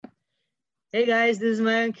Hey guys, this is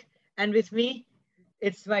Mayank, and with me,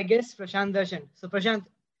 it's my guest Prashant Darshan. So Prashant,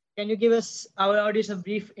 can you give us our audience a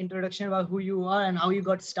brief introduction about who you are and how you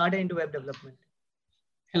got started into web development?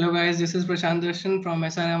 Hello guys, this is Prashant Darshan from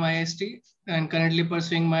SRM IST and currently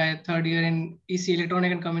pursuing my third year in EC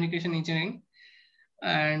Electronic and Communication Engineering.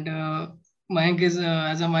 And Mayank is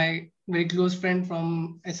as a my very close friend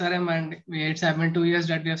from SRM, and it's happened 2 years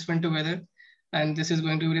that we have spent together. And this is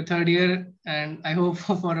going to be the third year, and I hope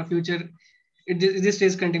for a future this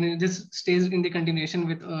stays continue. This stays in the continuation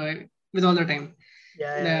with all the time.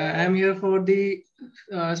 Yeah. I'm here for the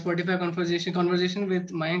Spotify conversation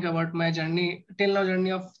with Mayank about my journey till now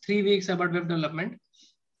journey of 3 weeks about web development.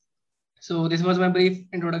 So this was my brief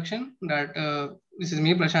introduction. That this is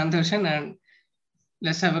me, Prashant Darshan, and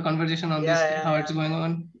let's have a conversation on this how Yeah. it's going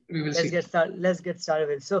on. We will Let's see. get started. Let's get started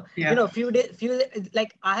with. So Yeah,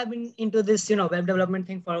 like I have been into this web development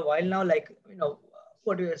thing for a while now. Like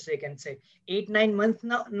what do you say? Can say 8 9 months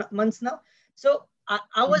now. Months now. So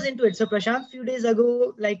I was into it. So Prashant, few days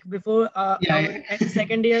ago, like before our yeah,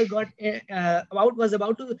 second year got was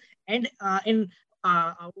about to end in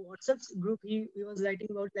our WhatsApp group, he was writing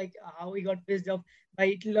about like how he got pissed off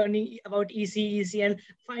by learning about EC, and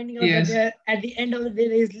finding out that yes. there at the end of the day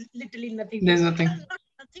there is literally nothing to There's not, nothing. not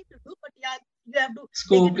nothing to do, but yeah, you have to dig in.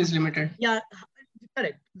 Scope is limited. Yeah,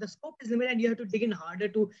 correct. The scope is limited, and you have to dig in harder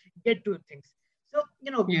to get to things. So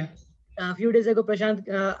Yeah, a few days ago, Prashant,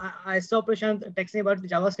 I saw Prashant texting about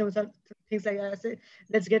JavaScript and things like that. I said,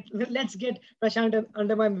 let's get Prashant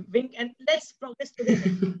under my wing and let's progress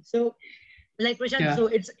together. So, like Prashant, yeah. so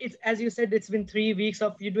it's as you said, it's been 3 weeks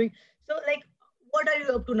of you doing. So, like, what are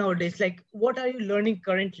you up to nowadays? Like, what are you learning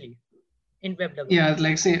currently in web Yeah, development?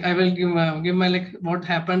 like say I will give my like what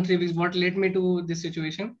happened 3 weeks, what led me to this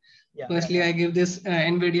situation. Yeah, Firstly, I give this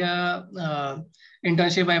NVIDIA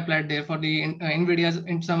internship. I applied there for the NVIDIA's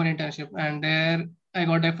summer internship, and there I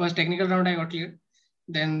got a first technical round. I got cleared.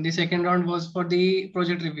 Then the second round was for the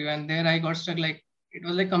project review, and there I got stuck. Like it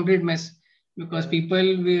was like complete mess because yeah,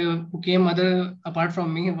 people who came other apart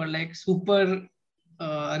from me were like super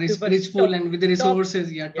super rich, full, top, and with the top,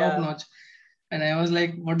 resources, yeah, top yeah. notch. And I was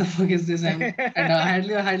like, what the fuck is this? And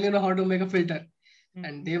I hardly know how to make a filter.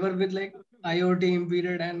 And they were with like IoT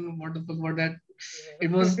impeded and what the fuck what that. It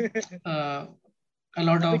was uh, a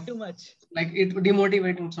lot A of bit too much. like it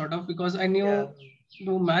demotivating sort of because I Yeah. knew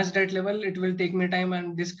to match that level it will take me time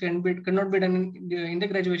and this cannot be done in the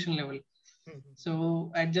graduation level.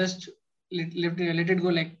 So I just let it go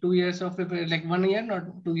like 2 years of prepare like 1 year, not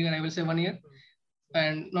 2 year. I will say 1 year,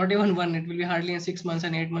 and not even one. It will be hardly in 6 months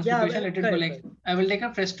and 8 months Yeah, preparation. Let it go correct, like correct. I will take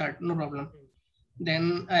a fresh start, no problem.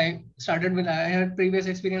 Then I started with I had previous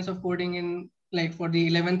experience of coding in like for the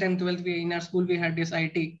 11th and 12th. We in our school we had this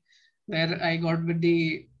IT where I got with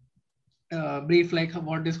the brief like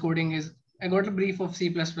what this coding is. I got a brief of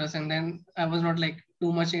C++, and then I was not like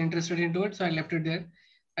too much interested into it, so I left it there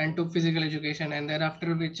and took physical education. And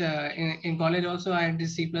thereafter, which in college also I had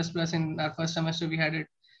this C++ in our first semester we had it,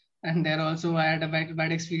 and there also I had a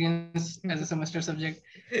bad experience as a semester subject.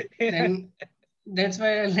 Then that's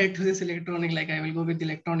why I led to this electronic. Like I will go with the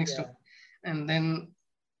electronic stuff, Yeah. and then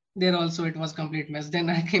there also it was complete mess. Then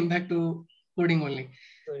I came back to coding only.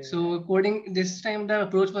 Coding, yeah. So coding this time the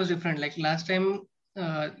approach was different. Like last time,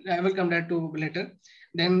 I will come back to later.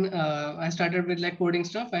 Then I started with like coding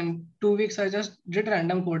stuff, and 2 weeks I just did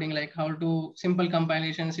random coding, like how to simple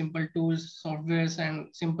compilation, simple tools, softwares, and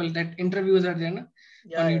simple that interviews are there na, on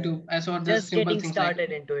Yeah, yeah. YouTube. I saw the Just simple getting things like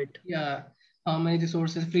started into it. yeah, how many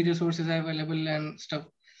resources, free resources are available and stuff.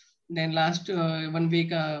 Then last 1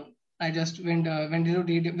 week, I just went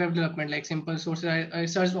into web development, like simple sources. I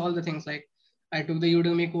searched all the things. Like I took the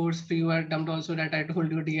Udemy course, free were dumped also that I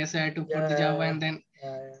told you DSA I took for the Java, Yeah, and then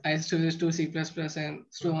yeah, I switched to C++ and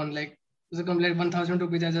so on. Like it was a complete 1,000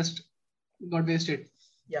 rupees I just got wasted.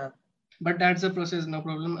 yeah, But that's the process, no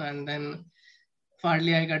problem. And then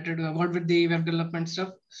finally I got to got with the web development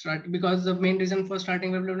stuff. Start because the main reason for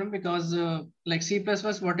starting web development because like C++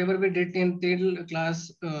 whatever we did in till class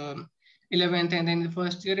 11th and then the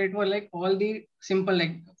first year it was like all the simple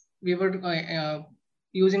like we were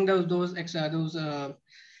using those extra those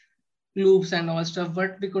loops and all stuff,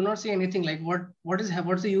 but we could not see anything like what's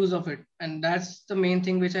the use of it, and that's the main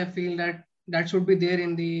thing which I feel that that should be there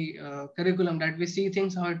in the curriculum that we see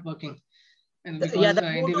things how it working, and yeah. because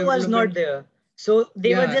The in the motto web was not development, there. So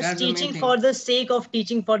they were yeah, just that's the main teaching for thing. the sake of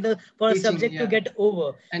teaching for a Teaching, subject to yeah. get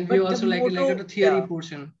over. And we But the also like motto, the theory yeah,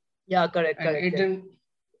 portion, yeah, correct, and correct, it correct. didn't.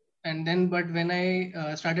 And then, but when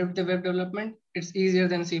I started with the web development, it's easier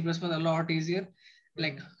than C++, a lot easier.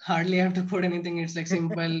 Like hardly have to code anything. It's like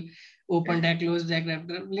simple open tag, close tag,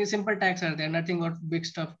 simple tags are there, nothing about big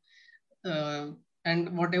stuff.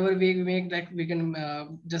 and whatever we make, like we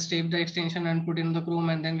can just save the extension and put in the Chrome,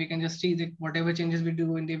 and then we can just see the whatever changes we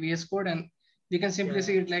do in the VS Code, and we can simply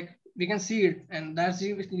see it, like we can see it, and that's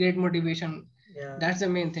the great motivation. That's the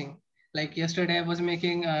main thing. Like yesterday I was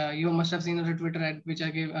making, you must have seen on the Twitter ad which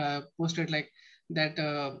I gave posted, like that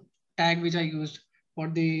tag which I used for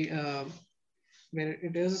the where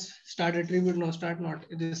it is start attribute, no start not,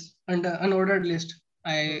 it is under unordered list.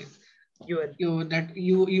 I UL.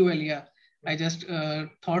 UL, yeah. I just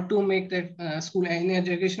thought to make that school in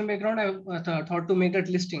education background. I thought to make that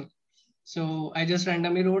listing. So I just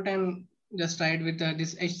randomly wrote and just tried with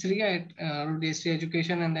this H3. I wrote the H3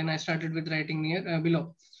 education, and then I started with writing near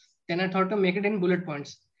below. Then I thought to make it in bullet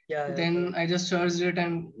points. Then I just searched it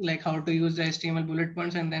and like how to use the HTML bullet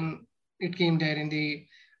points, and then it came there in the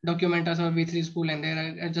documentas or V3 school, and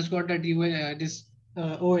there I just got that UL, this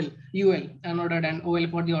OL, UL, unordered, and OL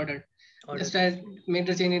for the ordered. Just I made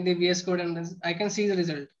the change in the VS Code, and I can see the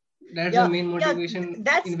result. That's the main motivation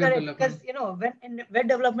that's in web correct. development. Because when in web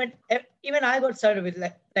development, even I got started with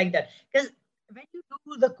like that. Because when you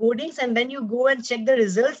do the codings and then you go and check the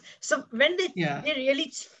results, so when they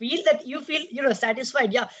really feel that you feel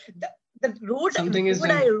satisfied. Yeah, the Something is code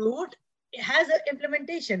done. I wrote has an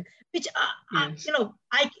implementation, which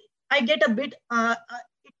I get a bit.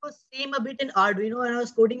 It was same a bit in Arduino, when I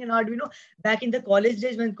was coding in Arduino back in the college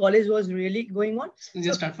days when college was really going on.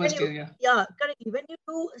 Just start first year, yeah, correctly. When you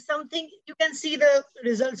do something, you can see the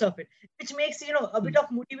results of it, which makes a bit of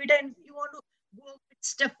motivator, and you want to go a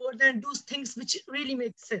step further and do things which really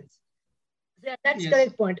make sense. Yeah, that's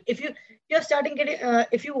correct point. If you're starting getting,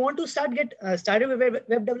 if you want to get started with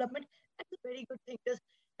web development, that's a very good thing, because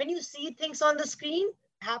when you see things on the screen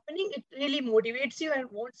happening, it really motivates you and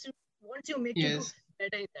wants you make you do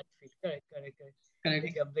better in that field.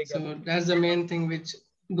 Correct. Big so up. that's the main thing which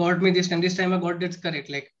got me this time. This time I got this correct.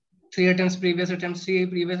 Like three previous attempts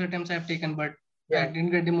I've taken, but I didn't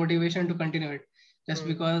get the motivation to continue it. Just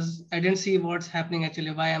because I didn't see what's happening actually,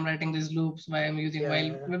 why I'm writing these loops, why I'm using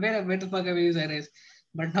where the fuck I use arrays.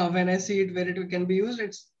 But now when I see it where it can be used,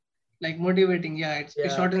 it's like motivating. It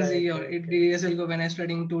shortens the ASL when I'm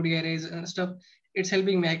studying 2D arrays and stuff. It's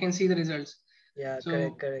helping me. I can see the results.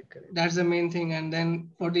 Correct. That's the main thing. And then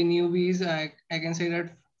for the newbies, I can say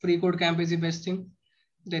that free code camp is the best thing.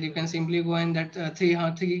 That you can simply go and that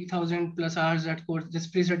 3,000 plus hours that course,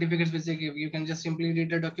 just free certificates which they give. You can just simply read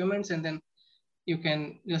the documents, and then you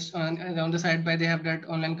can just on the side by they have that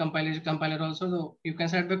online compiler also. So you can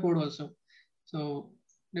set the code also. So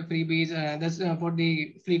the freebies, that's for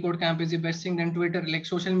the free code camp is the best thing. Then Twitter, like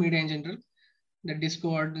social media in general, the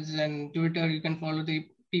Discord and Twitter, you can follow the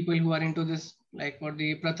people who are into this. Like for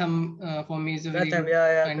the Pratham, for me is a very good.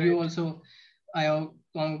 And correct. You also, I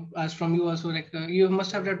asked from you also, like you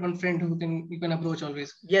must have that one friend who you can approach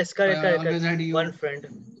always. Yes, correct. Always had you. One friend.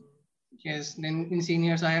 Yes. Then in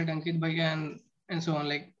seniors, I had Ankit Bhaiya and so on.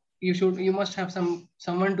 Like you must have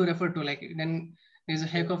someone to refer to. Like then there's a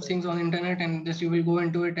heck of things on internet, and just you will go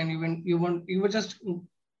into it, and you will just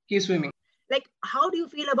keep swimming. Like, how do you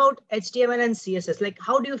feel about HTML and CSS? Like,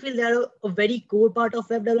 how do you feel they are a very core part of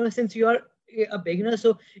web development, since you are a beginner?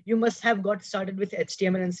 So you must have got started with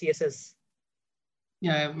HTML and CSS.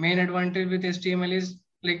 Yeah, main advantage with HTML is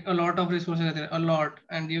like a lot of resources are there, a lot,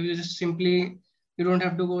 and you just simply you don't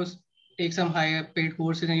have to go take some higher paid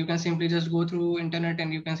courses, and you can simply just go through internet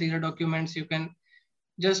and you can see the documents. You can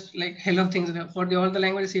just like hell of things for all the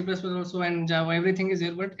languages, C++ also and Java, everything is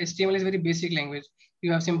there. But HTML is very basic language.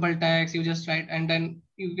 You have simple tags, you just write, and then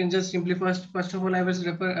you can just simply first of all I was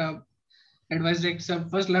advise like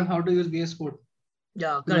first learn how to use VS Code.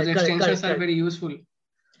 Yeah, because extensions are very useful.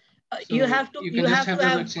 So you have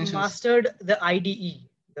to mastered the IDE,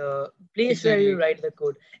 the place where you write the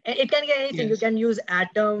code. And it can get anything. You can use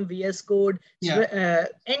Atom, VS Code,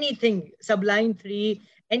 anything, Sublime 3,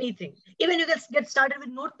 anything. Even you can get started with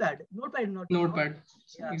Notepad. Notepad.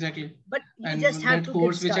 Exactly. But you and just have that to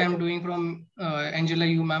course which I'm doing from Angela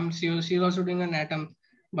Yu ma'am, she's also doing an Atom.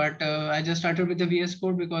 But I just started with the VS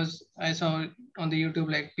Code because I saw on the YouTube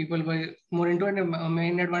like people were more into it. And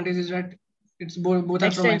main advantage is that it's both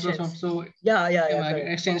are from Microsoft. So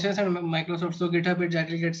extensions and Microsoft. So GitHub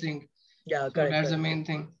exactly gets linked. Yeah, so that's the main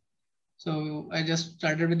thing. So I just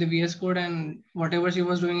started with the VS Code, and whatever she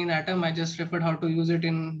was doing in Atom, I just referred how to use it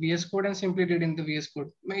in VS Code and simply did in the VS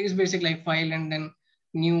Code. It's basic like file and then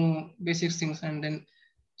new basic things. And then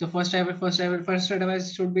the first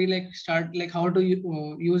advice should be like start like how to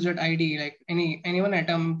use that ID, like anyone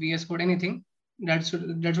Atom, VS Code, anything. That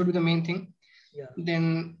should be the main thing. Yeah.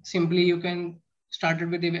 Then simply you can start it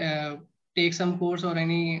with the take some course or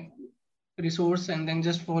any resource and then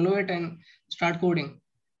just follow it and start coding.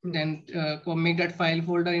 then make that file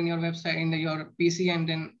folder in your website in your PC, and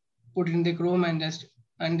then put it in the Chrome, and just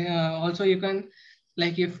and also you can,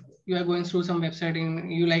 like, if you are going through some website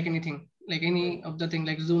and you like anything, like any of the thing,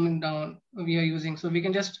 like zooming down we are using, so we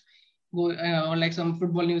can just go or like some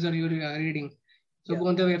football news or you are reading, so go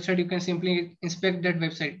on the website, you can simply inspect that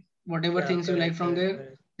website, whatever Yeah, things you like correct, from correct, there,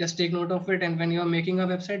 correct, just take note of it, and when you are making a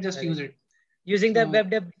website, just use correct. it. Using the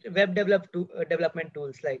So development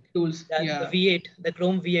tools like tools, the yeah, V8, the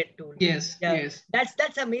Chrome V8 tool. yes, Yeah, yes,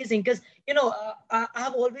 that's amazing because I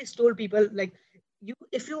have always told people like you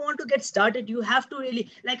if you want to get started, you have to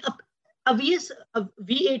really like a VS a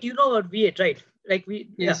V8. You know what V8, right? Like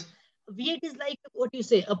yes, V8 is like what you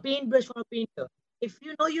say, a paintbrush for a painter. If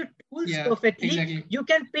you know your tools yeah, perfectly, exactly, you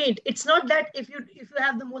can paint. It's not that if you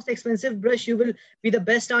have the most expensive brush, you will be the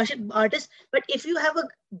best artist. But if you have a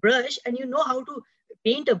brush and you know how to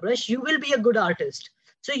paint a brush, you will be a good artist.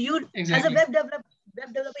 So you, as a exactly. web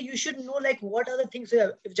developer, you should know like what are the things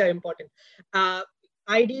which are important. Uh,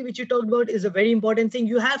 ID, which you talked about, is a very important thing.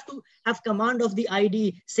 You have to have command of the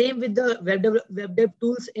ID. Same with the web dev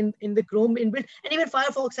tools in the Chrome inbuilt, and even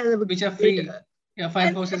Firefox has a Which are great. free. Yeah,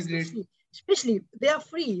 And Firefox is great. especially they are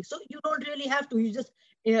free, so you don't really have to. You just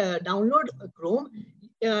download Chrome.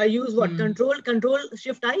 Use what Hmm. control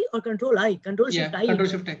shift I or control shift Yeah, I Control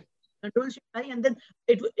Shift I. control shift I, and then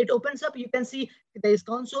it opens up. You can see there is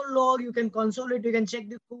console log. You can console it. You can check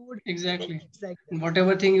the code, many Exactly. things like that. And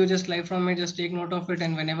whatever thing you just like from it, just take note of it.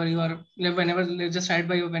 And whenever you are, like, whenever just side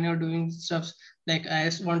by you, when you're doing stuff, like I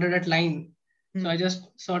just wanted that line. So I Hmm.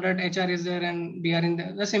 just saw that HR is there and DR in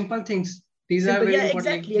there. The simple things. These are Simple, very yeah,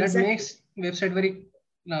 important. Like exactly, that exactly. makes website very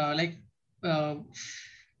like uh,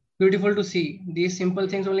 beautiful to see. These simple Hmm.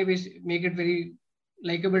 things only which make it very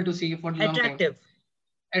likable to see for a long time. Attractive.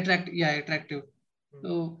 Attractive. Hmm.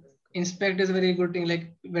 So inspect is a very good thing. Like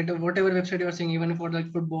whatever website you are seeing, even for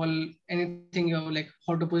like football, anything you have, like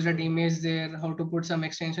how to push that Hmm. image there, how to put some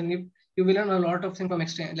extension. You will learn a lot of things from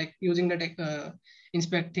extent, like using that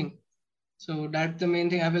inspect thing. So that's the main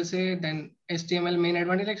thing I will say. Then HTML main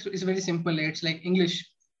advantage, like, it's very simple. It's like English,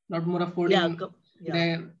 not more of Yeah, coding. yeah.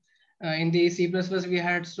 There in the C++ we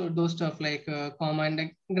had so those stuff like comma and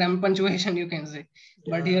like grammar punctuation you can say,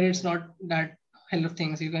 but Yeah, here it's correct. not that hell of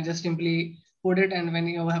things. You can just simply code it, and when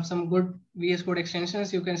you have some good VS Code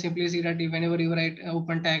extensions, you can simply see that whenever you write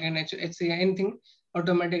open tag and HCA anything,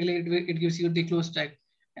 automatically it gives you the close tag,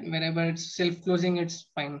 and whenever it's self closing, it's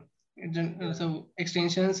fine. Yeah. So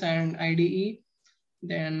extensions and IDE,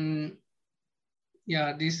 then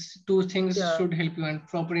yeah, these two things Yeah. should help you, and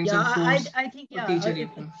proper in Yeah, some course I think, or yeah, teacher you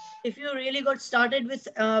can. if you really got started with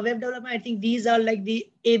web development, I think these are like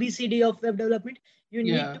the ABCD of web development. You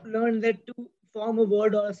need Yeah, to learn that to form a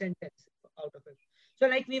word or a sentence out of it. So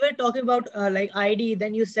like we were talking about like ID,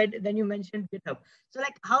 then you mentioned GitHub. So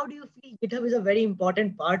like how do you feel GitHub is a very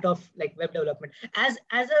important part of like web development? As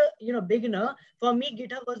a beginner, for me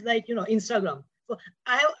GitHub was like Instagram. So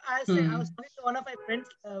I was hmm. talking to one of my friends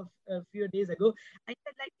a few days ago. I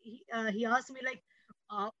said like he asked me like,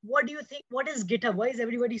 what do you think? What is GitHub? Why is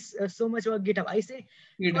everybody so much about GitHub? I say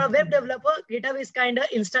for a GitHub. web developer, GitHub is kind of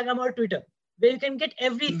Instagram or Twitter, where you can get Hmm.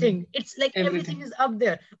 everything. It's like everything Everything. is up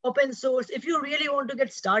there, open source. If you really want to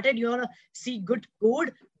get started, you wanna see good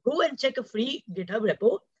code, go and check a free GitHub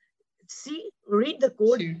repo. See, read the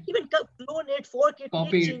code, See, even clone it, fork it, make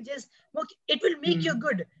copy it. changes. It will make you Hmm.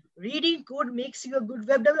 good. Reading code makes you a good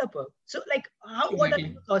web developer. So, like, what are Exactly.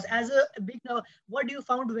 your thoughts as a big now? What do you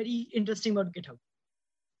found very interesting about GitHub?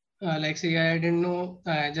 Like say I didn't know.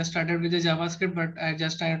 I just started with the JavaScript, but I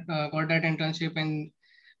just got that internship in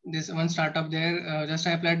this one startup there. Just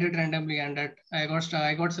I applied it randomly, and that I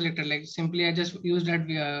got selected. Like simply I just used that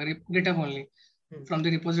via GitHub only. Hmm. From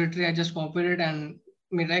the repository, I just copied it, and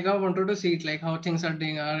like I wanted to see it, like how things are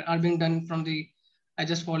doing are being done from the. I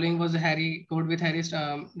just following was Harry Code with Harry's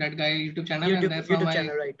that guy YouTube channel, and therefrom YouTube I,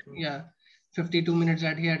 channel, right? yeah, 52 minutes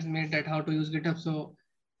that he had made that how to use GitHub. So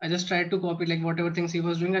I just tried to copy like whatever things he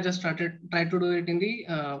was doing. I just tried to do it in the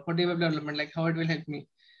for the web development, like how it will help me.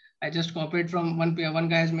 I just copied from one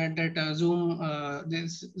guy has made that Zoom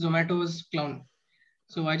this Zomato's clown.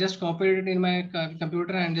 So I just copied it in my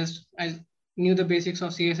computer, and just I knew the basics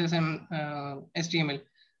of CSS and HTML.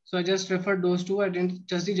 So I just referred those two. I didn't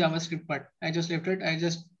just the JavaScript part. I just left it. I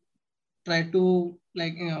just tried to,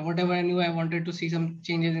 like, whatever I knew, I wanted to see some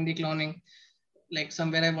changes in the cloning. Like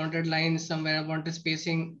somewhere I wanted lines, somewhere I wanted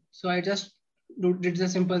spacing. So I just did the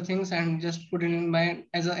simple things and just put it in my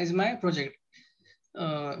as my project,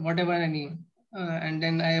 whatever I need. And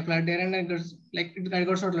then I applied there, and I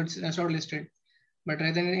got shortlisted. But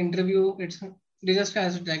rather than an interview, it's they just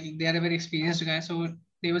asked, like, they are a very experienced guy, so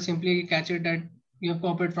they will simply catch it that you have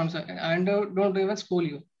copied from, and don't even school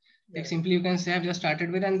you. Like Yeah. simply you can say I've just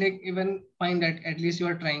started with, and they even find that at least you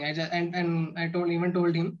are trying. I just and I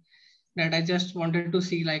told him that I just wanted to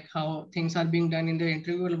see like how things are being done in the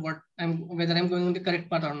interview, what I'm whether I'm going on the correct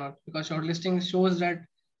path or not. Because shortlisting shows that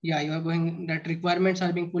yeah, you are going that requirements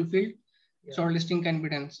are being fulfilled, Yeah. shortlisting can be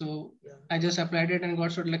done. So Yeah. I just applied it and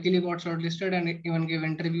luckily got shortlisted and even gave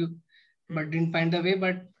interview, but Hmm. didn't find the way.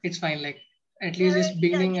 But it's fine. Like at least Yeah, this yeah,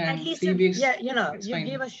 beginning at and least three weeks, yeah, it's you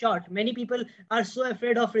gave fine. a shot. Many people are so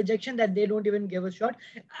afraid of rejection that they don't even give a shot.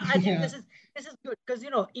 I think Yeah, this is good because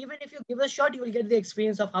even if you give a shot, you will get the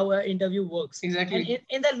experience of how an interview works, and exactly.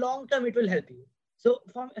 in the long term, it will help you. So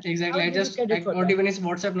I Exactly. will give you I credit for got that. even his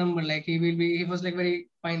WhatsApp number. Like he was like very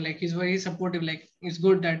fine. Like he's very supportive. Like it's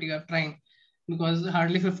good that you are trying because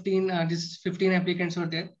hardly 15, just 15 applicants were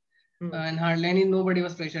there, Hmm. and hardly nobody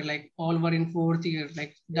was pressured. Like all were in fourth year,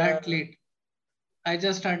 like Yeah, that late. I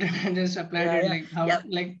just started and just applied yeah, it yeah, like how, yeah,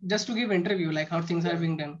 like just to give interview, like how things are yeah,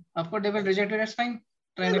 being done. Of course, they will yeah. reject it. That's fine.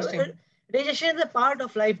 Try Yeah, next time. rejection is a part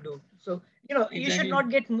of life, though. So you should Exactly. not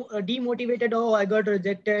get demotivated. Oh, I got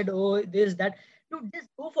rejected. Oh, this that. Dude, just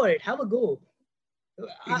go for it. Have a go.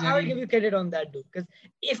 I will give Exactly. you credit on that, dude. Because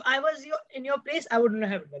if I was in your place, I wouldn't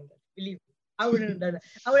have done that. Believe me, I wouldn't have done that.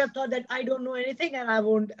 I would have thought that I don't know anything and I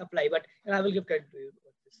won't apply. But I will give credit to you.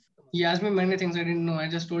 Come on. He asked me many things I didn't know. I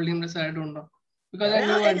just told him that "Sir, I don't know because Yeah, I yeah,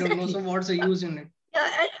 knew I don't know. exactly. So what's the Yeah, use in it?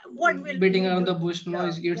 yeah. What will Beating you around do? the bush, no, Yeah,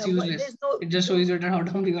 it's yeah. What? useless. There's no It just shows you that how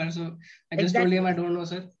dumb you are. So I just told him exactly. I don't know,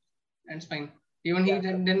 sir, and it's fine. Even he Yeah.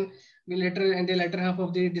 then we later in the latter half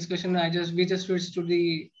of the discussion, we just switched to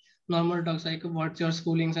the normal talks like what's your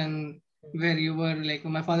schoolings and Hmm. where you were. Like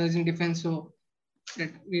my father is in defense, so that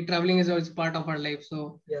we traveling is always part of our life.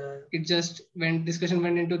 So Yeah. it just when discussion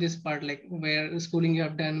went into this part, like where schooling you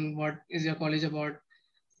have done, what is your college about,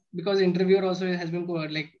 because interviewer also has been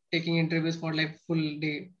like taking interviews for like full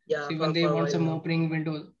day. Yeah. So when they For a want while some now. opening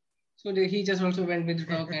windows, so he just also went with the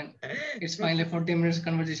talk and it's fine. Like 40 minutes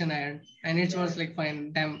conversation I had, and it Yeah. was like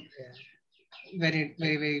fine. Damn, Yeah.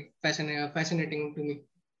 very fascinating to me.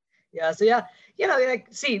 Yeah. So yeah, like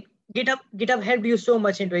see, GitHub helped you so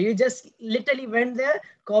much into it. You just literally went there,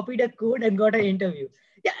 copied a code, and got an interview.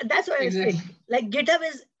 Yeah, that's what I Exactly. say. Like GitHub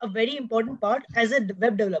is a very important part as a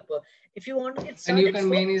web developer. If you want to get And you started, can so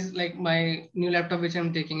main is like my new laptop which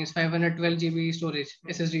I'm taking is 512 GB storage hmm,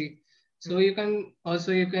 SSD. So hmm, you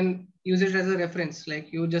can use it as a reference.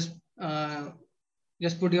 Like you just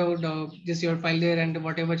put your just your file there and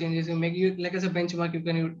whatever changes you make you like as a benchmark you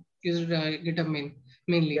can use GitHub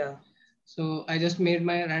mainly. yeah, So I just made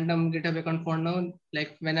my random GitHub account for now.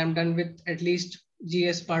 Like when I'm done with at least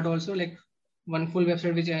GS part also, like one full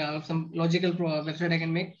website which I have some logical website I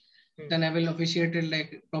can make, hmm, then I will officiate it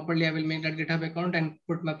like properly. I will make that GitHub account and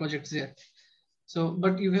put my projects there. So,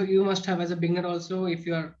 but you must have as a beginner also, if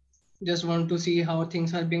you are just want to see how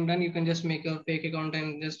things are being done, you can just make a fake account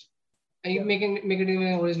and just yeah, make it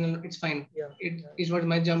even original. It's fine. yeah, It yeah, is what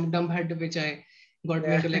my dumb head which I got me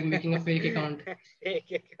yeah. into like making a fake account.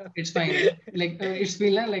 Okay, It's fine. Like it's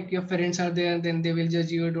feel like your parents are there, then they will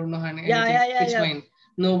judge you. Don't know yeah, anything. It's yeah. fine.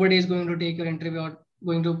 Nobody is going to take your interview or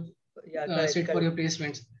going to Yeah, correct, sit for correct. your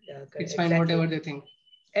placements. Yeah, correct. It's fine, Exactly. whatever they think.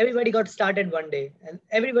 Everybody got started one day, and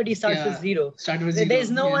everybody starts with Yeah, zero. start with There's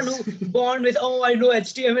zero. no one Yes, who born with, oh, I know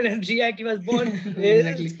HTML and React. He was born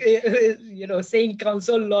exactly, saying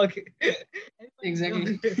console log. Everybody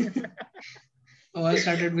exactly. don't. All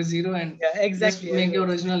started with zero and Yeah, just exactly. make your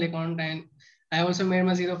Everybody. original account. And I also made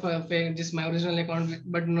my zero for just my original account,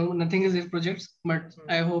 but no, nothing is in projects. But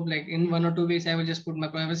I Hmm. hope like in 1 or 2 weeks, I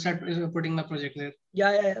will start putting my project there.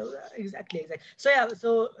 Yeah, exactly, exactly. So yeah,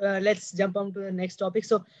 so let's jump on to the next topic.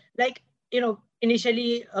 So like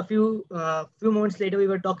initially a few months later, we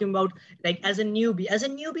were talking about like as a newbie,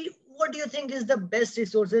 what do you think is the best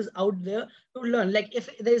resources out there to learn? Like if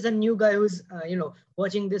there is a new guy who's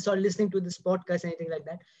watching this or listening to this podcast, anything like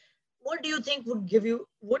that, what do you think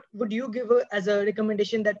what would you give as a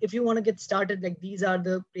recommendation that if you want to get started, like these are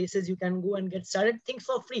the places you can go and get started things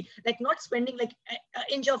for free, like not spending like an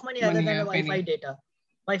inch of money other Money, than a yeah, wi-fi penny. data.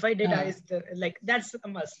 Wi-Fi data Uh, is like that's a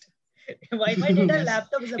must. Wi-Fi data, yes,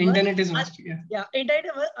 laptop is a must. internet is uh, must. Yeah. yeah, internet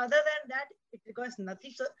other than that it requires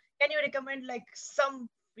nothing. So can you recommend like some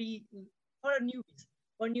free for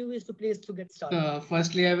newbies to place to get started?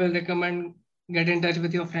 Firstly, I will recommend get in touch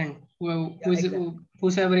with your friend, Yeah, exactly.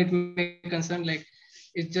 whosoever it may concern. Like, it's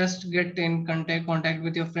just get in contact with your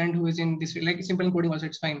friend who is in this. Like simple in coding also, it's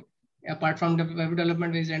fine. Apart from the web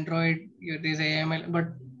development, there is Android, there is AML, but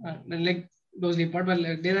like those report. Well,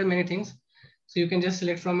 there are many things, so you can just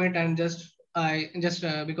select from it and just I just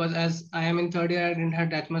because as I am in third year, I didn't have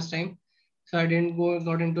that much time. So I didn't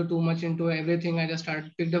got into too much into everything. I just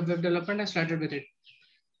started picked up web development. I started with it,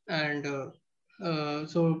 and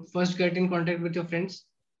so first get in contact with your friends.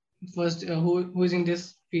 First, who is in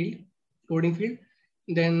this field, coding field.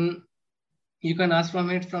 Then you can ask from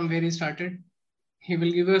it from where he started. He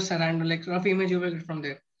will give you a surround like rough image. You will get from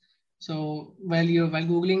there. So while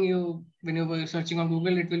googling, you when you were searching on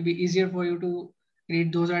Google, it will be easier for you to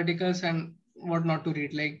read those articles and what not to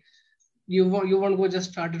read. Like you won't go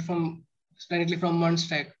just started from directly from one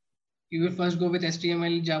stack. You will first go with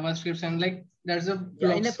HTML, JavaScripts, and like there's a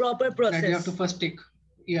Yeah, in a blocks proper that you have to process. first tick.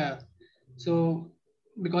 Yeah. So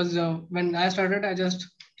because when I started, I just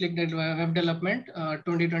clicked that web development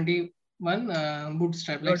 2021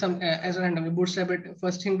 Bootstrap. Like Good. some as a random Bootstrap.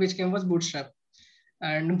 First thing which came was Bootstrap,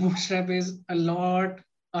 and Bootstrap is a lot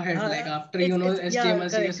ahead. Like after It's yeah, HTML,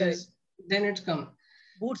 correct, correct. CSS, then it's come.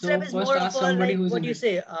 Bootstrap So is first more of ask a somebody like who's what in do you it.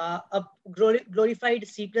 say, a glorified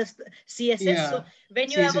C plus CSS. So Yeah,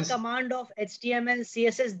 when you have a CSS. command of HTML,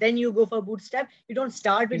 CSS, then you go for Bootstrap. You don't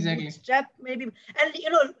start with Exactly. Bootstrap, maybe.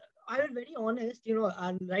 And I will very honest.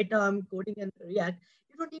 Right now I'm coding in React.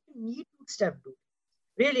 You don't even need Bootstrap, dude.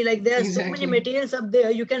 Really, like there are so many Exactly. materials up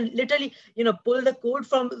there. You can literally, pull the code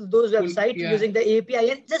from those Full. websites Yeah. using the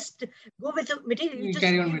API and just go with the material. You You just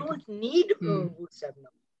carry on you with it. don't need Hmm. Bootstrap now.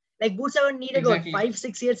 Like Bootstrap was needed what Exactly.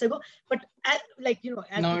 5-6 years ago, but as Now much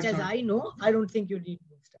it's as not. I know, I don't think you need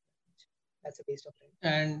Bootstrap. That's a waste of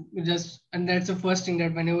time. And that's the first thing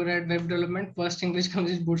that whenever at web development, first thing which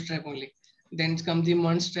comes is Bootstrap only. Then it comes the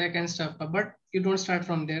Munch stack and stuff. But you don't start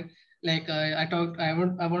from there. Like I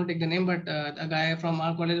won't take the name, but a guy from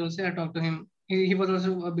our college also, I talked to him. He was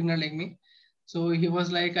also a beginner like me. So he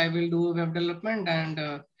was like, I will do web development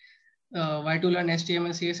and why to learn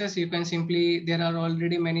HTML, CSS. You can simply, there are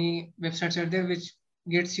already many websites out there which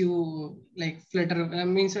gets you like Flutter.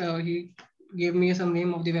 Means he gave me some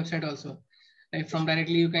name of the website also. Like from Sure.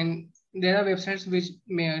 directly you can, there are websites which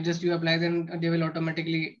may just you apply them, they will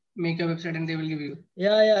automatically make a website and they will give you.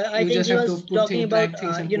 Yeah, yeah. I You think just he have to was put talking things, about drag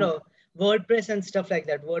things and put. WordPress and stuff like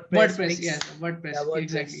that. WordPress, WordPress, yes, Wix. Yeah, WordPress,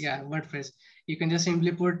 exactly, WordPress. yeah, WordPress. You can just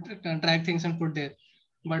simply put drag things and put there.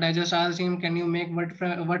 But I just asked him, can you make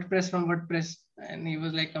WordPress from WordPress? And he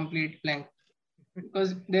was like complete blank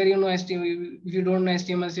because there you know HTML. If you don't know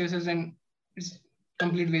HTML, CSS, then it's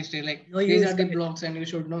complete wastage. Like No these use, are the correct. blocks, and you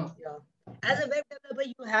should know Yeah. As a web developer,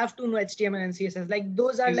 you have to know HTML and CSS. Like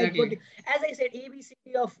those are like what, exactly as I said,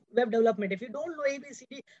 ABCD of web development. If you don't know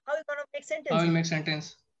ABCD, how are you gonna make how will sentences? make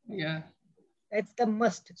sentence. Yeah. That's the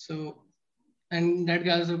must. So and that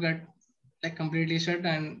guy also got like completely shut,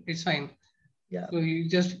 and it's fine. Yeah. So you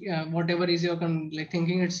just whatever is your like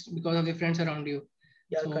thinking, it's because of the friends around you.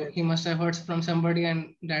 Yeah. So he Correct. must have heard from somebody,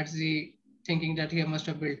 and that's the thinking that he must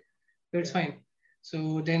have built. So it's Yeah. fine.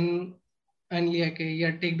 So then, and yeah, okay,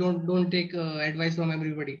 yeah, don't take advice from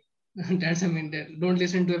everybody. That's I mean, don't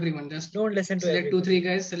listen to everyone. Just Don't listen to select two, everybody. three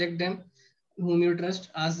guys, select them whom you trust,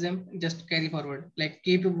 ask them, just carry forward. Like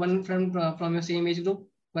keep one friend from your same age group,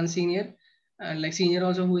 one senior, and like senior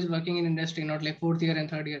also who is working in industry, not like fourth year and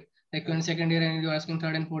third year. Like you're Yeah. in second year and you're asking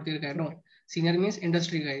third and fourth year guy. No, senior means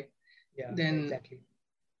industry guy. Yeah. Then Exactly.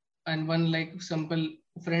 and one like simple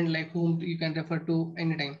friend like whom you can refer to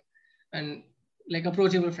anytime, and like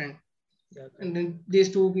approachable friend. Yeah. And Correct. then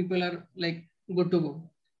these two people are like good to go.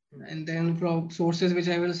 Hmm. And then from sources which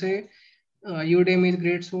I will say, Udemy is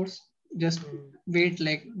great source. Just Hmm. wait,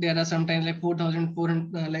 like there are sometimes like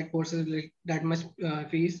 4,400 like courses like that much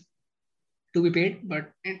fees to be paid,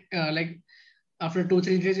 but like after 2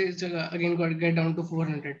 3 days it's again got to get down to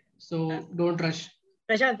 400. So don't rush.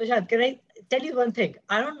 Prashant, can I tell you one thing?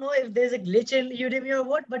 I don't know if there's a glitch in Udemy or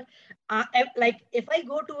what, but like if I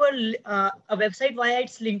go to a website via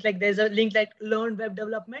its link, like there's a link like Learn Web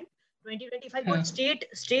Development 2020. If I go Yeah,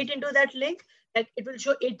 straight into that link, like it will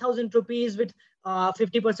show 8,000 rupees with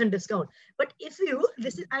 50% discount. But if you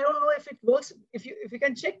this is I don't know if it works. If you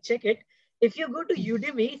can check it. If you go to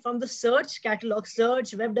Udemy from the search catalog,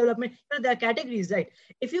 search web development, there are categories, right?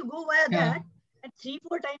 If you go via yeah, that, and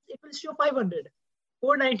 3-4 times it will show 500.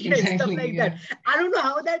 499 stuff exactly, like that. yeah. I don't know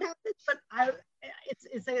how that happens, but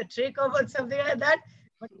it's like a trick or something like that.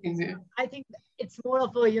 But Exa- I think it's more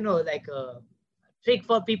of a like a trick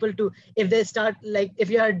for people to, if they start, like if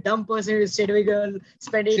you are a dumb person, you straight away go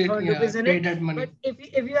spend Shit, 8,000 yeah, rupees in pay it. that But money.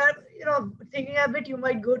 if you are thinking a bit, you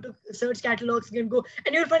might go to search catalogs and go,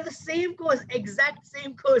 and you'll find the same course, exact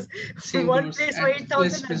same course, Same one course place for at less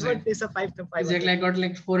 8,000 and one percent. place for 5 to 500. Exactly. I got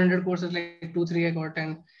like 400 courses, like 2, 3 I got.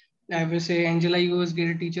 And I will say Angela use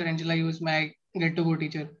get a teacher, Angela use my get to go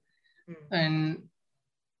teacher. Hmm. And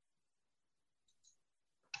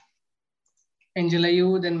Angela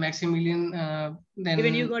U, then Maximilian,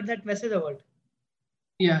 Even you then got that message or what?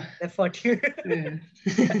 yeah. That 40. Yeah.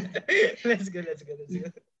 Yeah. Let's go. Let's go. Let's go.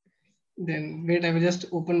 Then wait, I will just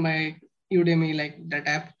open my Udemy, like that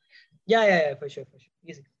app. Yeah, yeah, yeah, for sure, for sure.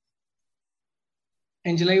 Easy.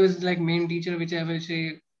 Angela was like main teacher, which I will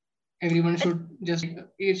say everyone And should just.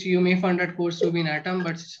 It's, you may find that course to be in Atom,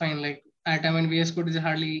 but it's fine. Like Atom and VS Code is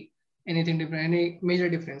hardly anything different, any major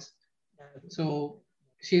difference. So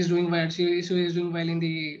she's doing well. She is doing well in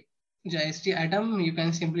the JST Atom. You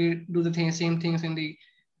can simply do the same things in the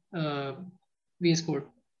uh, VS Code.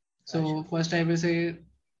 So first I will say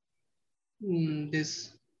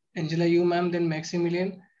this Angela U ma'am, then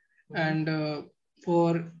Maximilian, and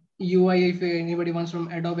for UI, if anybody wants from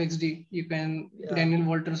Adobe XD, you can Daniel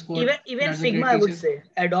Walters code. even That's a Figma, great I would teacher. say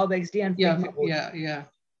Adobe XD and Yeah, Figma both. yeah.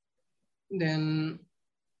 Then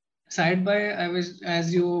side by, I was,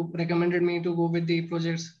 as you recommended me to go with the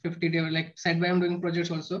projects 50 day, like side by I'm doing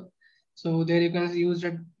projects also. So there you can use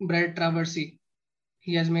that Brad Traversy.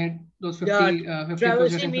 He has made those Yeah, 50 projects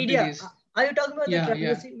Traversy in 50 Media. days. Are you talking about the Yeah.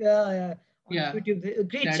 Traversy? Yeah, yeah. On Yeah. YouTube,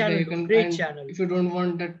 great That guy channel, you though. can, Great and channel. if you don't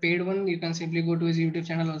want that paid one, you can simply go to his YouTube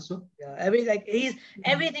channel also. Yeah,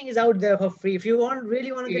 everything is out there for free. If you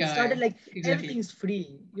really want to get started, Yeah, like exactly. everything's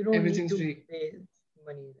free. You don't need Everything's to free. pay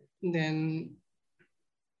money. Then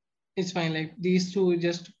it's fine. Like these two,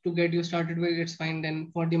 just to get you started with, it's fine. Then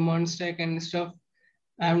for the Monstack and stuff,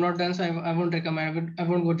 I have not done, so I won't recommend. I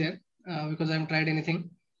won't go there because I haven't tried anything.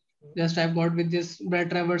 Just I've got with this Brad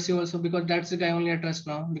Traversy also, because that's the guy only I trust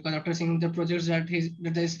now. Because after seeing the projects that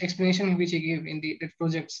this explanation which he gave in the that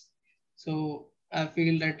projects, so I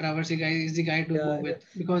feel that Traversy guy is the guy to go Yeah, with,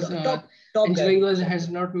 because top Angela guy. has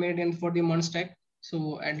not made in for the Monstack,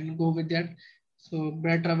 so I didn't go with that. So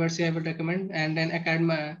Brad Traversy I would recommend, and then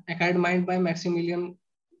Academind by Maximilian.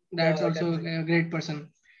 That's Yeah, I also can mind. a great person.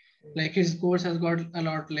 Like his course has got a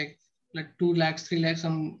lot, like 2 lakhs, 3 lakhs,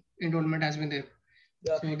 some enrollment has been there.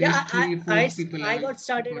 Yeah, So yeah. these three, four people I I will got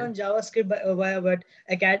started recommend. on JavaScript via what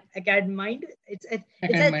Academind. It's a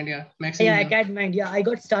Academind, yeah, yeah, Maximilian. Academind. Yeah, I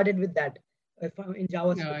got started with that in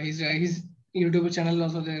JavaScript. Yeah, his YouTube channel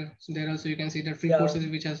also there. So there also you can see the free Yeah, courses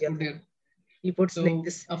which has yeah. put there. He puts like So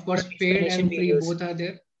this of course paid explanation and free videos. both are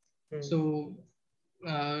there. Hmm. So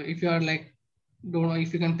if you are like, don't know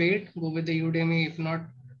if you can pay it, go with the Udemy. If not,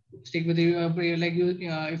 stick with the Brave. Like you,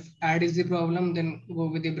 if ad is the problem, then go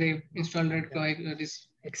with the Brave. Install it Yeah, like this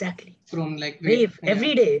exactly. Chrome, like wait, Brave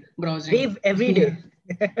every day. browsing. Brave every Yeah. day.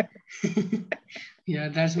 Yeah,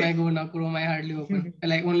 that's my goal now. Chrome I hardly open.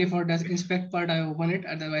 Like only for the inspect part I open it.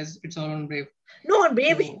 Otherwise, it's all on Brave. No, on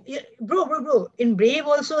Brave, So bro. In Brave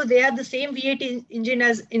also they have the same V8 engine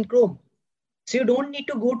as in Chrome. So you don't need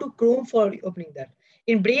to go to Chrome for opening that.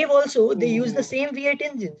 In Brave also, they use the oh, same V8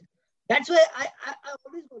 engine. That's why I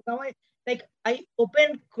always go. Now I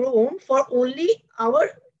open Chrome for only our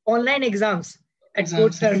online exams at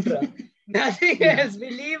Code exams. Centra. Nothing Yeah. else.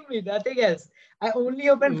 Believe me, nothing else. I only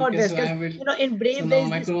open for Okay, this so because I will. in So Brave there now is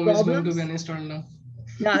my these Chrome is going to be problems. uninstalled now.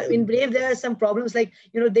 Yeah, in Brave there are some problems like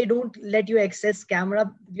they don't let you access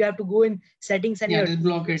camera. You have to go in settings and Yeah, you just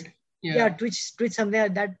block it. yeah, Yeah. Twitch something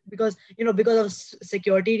like that, because because of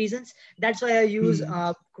security reasons. That's why I use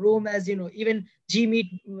Hmm. Chrome, as even Gmeet,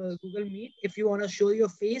 Google Meet. If you want to show your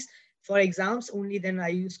face for exams only, then I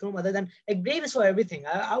use Chrome. Other than like Brave is for everything.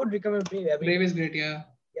 I would recommend Brave every Brave day. is great. Yeah.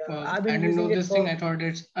 Yeah, For I've I been didn't know using it this thing. for I thought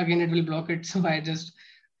it's again it will block it. So I just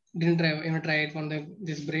didn't even try it from the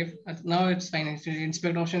this Brave. Now it's fine. It's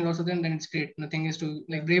inspect option is also there. Then it's great. Nothing is to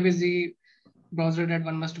yeah, like Brave is the browser that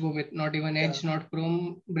one must go with. Not even yeah, Edge, not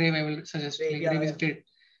Chrome. Brave I will suggest. Brave. Like Yeah, Brave is yeah. great.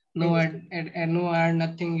 No Brave is ad, good. no ad,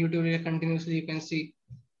 nothing. YouTube continuously you can see.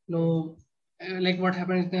 Hmm. No, like what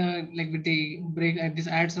happens like with the break this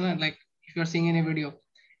ads, no? Like if you're seeing any video,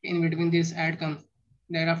 in between this ad comes,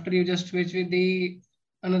 thereafter you just switch with the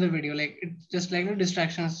another video. Like it's just like no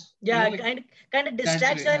distractions. Yeah, Like kind of that's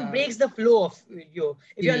distraction breaks the flow of video.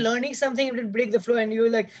 If you're yes, learning something, it will break the flow, and you're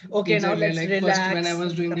like, okay, now exactly. let's Like first when I relax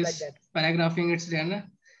was and doing stuff like this that. paragraphing, it's there, na?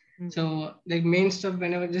 Hmm. So like main stuff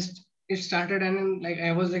whenever just it started, and then, like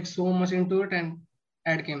I was like so much into it, and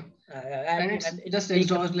ad came, and it's It just breaks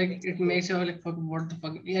exhaust. Like breaks the it flow. makes you like fuck, what the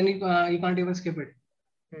fuck, and you can't even skip it.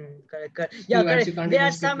 Correct, correct. Yeah, Few ads correct. you can't There even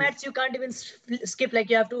are skip some it. ads you can't even skip. Like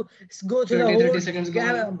you have to go through the 20, whole 30 seconds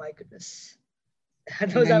grab. gone, Oh my goodness,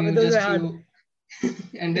 and then you those are just hard. you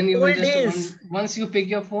and In then you will old just days, once you pick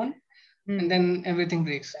your phone, and hmm, then everything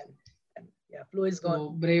breaks. yeah, flow is gone. So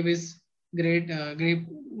Brave is great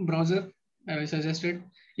browser. I will suggest it.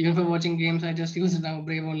 Even for watching games, I just use now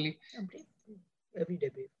Brave only. Yeah, brave, every day,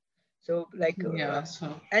 brave. So like, Yeah,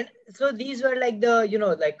 so and so these were like the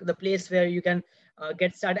like the place where you can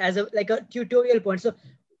get started as a like a tutorial point. So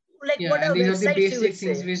like Yeah, what and are these are the websites you would basic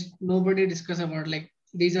things say? which nobody discuss about. Like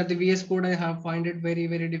these are the VS Code. I have find it very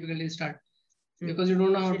very difficult to start because you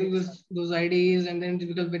don't know how to Initially, use those IDEs, and then it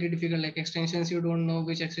becomes very difficult. Like extensions, you don't know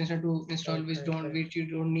which extension to install, correct, correct, correct. which you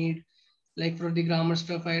don't need. Like for the grammar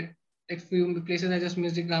stuff, I like few places I just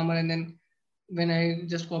missed the grammar, and then when I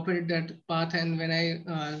just copied that path and when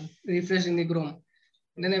I refresh in the Chrome,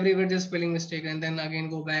 then everywhere just spelling mistake, and then again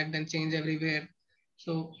go back, then change everywhere.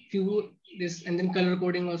 So few this, and then color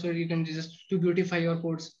coding also, you can just to beautify your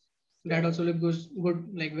codes. Yeah, That also look good,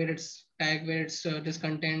 like where it's tag, where it's this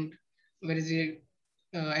content, where is the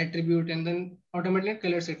attribute, and then automatically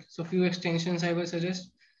colors it. So few extensions I will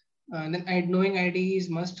suggest. Then knowing IDE is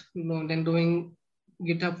must. Then doing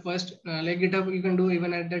GitHub first. Like GitHub, you can do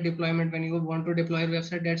even at the deployment when you want to deploy a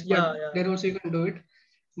website. That's part yeah, yeah, there also you can do it.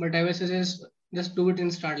 But I will suggest just do it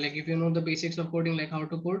in start. Like if you know the basics of coding, like how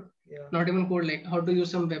to code, yeah, not even code, like how to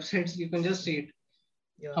use some websites, you can just see it.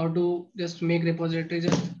 yeah, How to just make repository,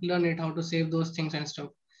 just learn it, how to save those things and stuff.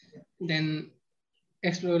 yeah. Then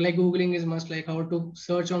explore, like Googling is must, like how to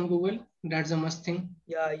search on Google. That's a must thing.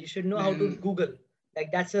 Yeah, you should know how to Then Google.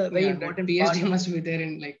 Like that's a very yeah, that important part. PhD must be there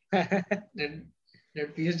in like that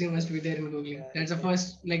that PhD Yeah, must be there in Googling. yeah, That's the exactly.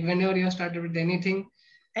 first, like whenever you have started with anything,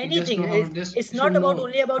 you just Anything. know how, just It's should not about know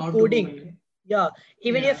only about how to Google coding. it. Yeah,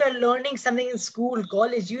 even if Yeah. you're learning something in school,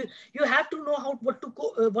 college, you have to know how what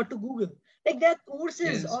to Google. Like there are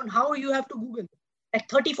courses Yes. on how you have to Google. Like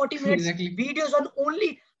 30-40 minutes Exactly. videos on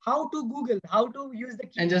only how to Google, how to use the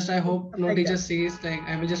And key, just I hope stuff no like teacher that. says like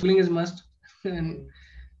I will just Googling is must, and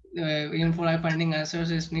Mm. even for finding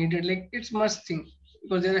answers is needed. Like it's must thing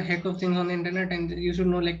because there are a heck of things on the internet, and you should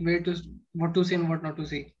know like where to, what to see and what not to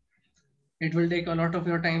see. It will take a lot of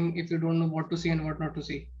your time if you don't know what to see and what not to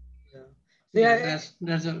see. Yeah. So Yeah, yeah,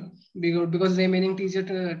 that's a big because the remaining teacher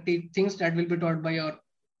things that will be taught by your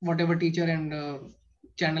whatever teacher and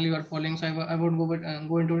channel you are following. So I won't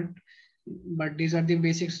go into it, but these are the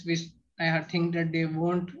basics which I had think that they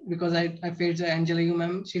won't, because I faced Angela you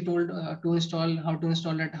ma'am. She told to install, how to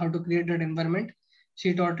install it, how to create that environment.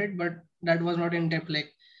 She taught it, but that was not in depth. Like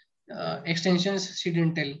yeah. extensions, she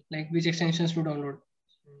didn't tell like which extensions to download.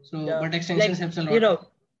 So, Yeah, but extensions like helps a lot.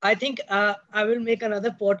 I think I will make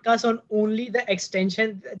another podcast on only the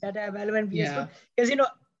extension that are available in VS Code Yeah, because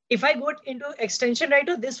if I go into extension right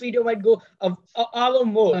now, this video might go a hour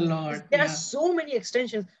more. a 'Cause lot. there are Yeah. so many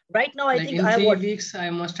extensions right now. I Like think in I have three what weeks, I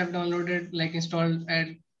must have downloaded, like installed at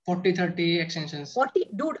 40-30 extensions. 40,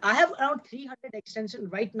 dude. I have around 300 extension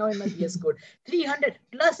right now in my VS Code, 300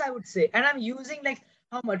 plus I would say, and I'm using like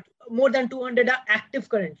how much more than 200 are active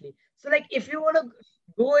currently. So like if you want to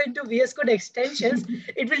go into VS Code extensions,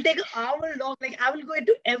 it will take an hour long. Like I will go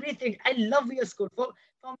into everything. I love VS Code.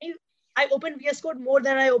 For me, I open VS Code more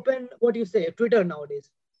than I open what you say Twitter nowadays.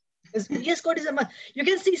 Because VS Code is a must. You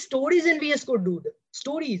can see stories in VS Code, dude.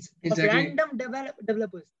 Stories of Exactly. random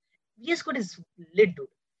developers. VS Code is lit, dude.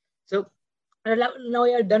 So now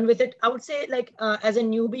you're done with it. I would say like as a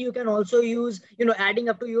newbie, you can also use adding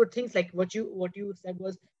up to your things like what you said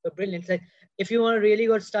was brilliant. Like if you want to really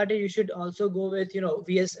get started, you should also go with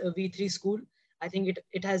V3 school. I think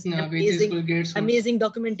it has No, V3 amazing school, great schools. amazing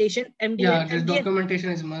documentation. MDN Yeah, this MDN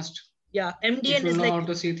documentation is must. yeah, You MDN should is know like how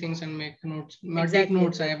to see things and make notes. Not take exactly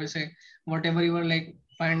notes, I will exactly. say. Whatever you are like,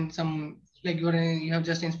 find some, like you have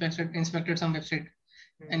just inspected some website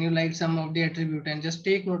and Hmm. you like some of the attribute and just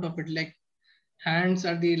take note of it. Like hands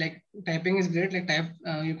are the, like typing is great, like type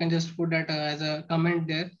you can just put that as a comment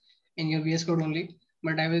there in your VS Code only,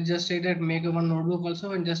 but I will just say that make a one notebook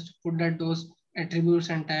also and just put that those attributes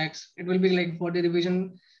and tags. It will be like for the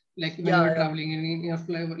revision, like when you Yeah, are yeah, traveling in your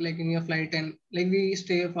flight, like in your flight, and like we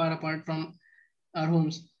stay far apart from our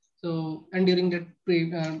homes. So and during that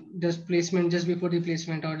just placement, just before the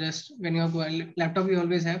placement, or just when you have laptop you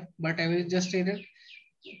always have, but I will just say that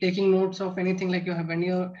taking notes of anything like you have when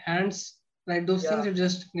your hands write those yeah. things, it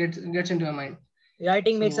just gets into your mind.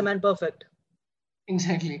 Writing makes a So man perfect.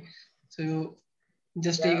 exactly. So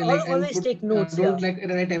just Yeah, take like and always put take notes. don't Yeah. like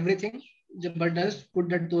write everything, but Hmm. just put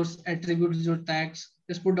that those attributes, your tags,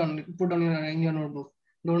 just put on your in your notebook.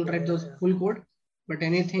 Don't Yeah, write yeah, those yeah. full code, but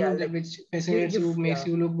Yeah, anything that like which you fascinates you you, makes yeah.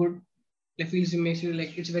 you look good, like feels you, makes you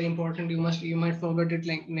like it's very important. You might forget it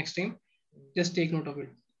like next time. Just take note of it.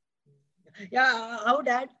 Yeah, I would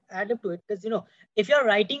add up to it because if you're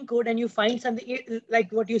writing code and you find something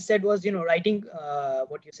like what you said was writing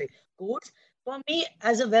what you say codes. For me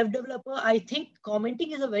as a web developer, I think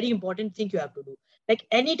commenting is a very important thing you have to do. Like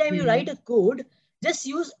anytime you write Hmm. a code, just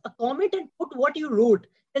use a comment and put what you wrote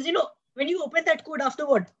because when you open that code after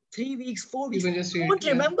what, 3 weeks, four You weeks, can just you see it. won't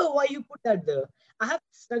Yeah. remember why you put that there. I have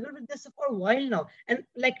struggled with this for a while now, and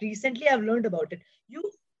like recently I've learned about it. You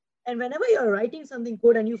and whenever you're writing something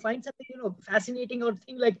code and you find something fascinating or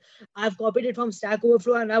thing like I've copied it from Stack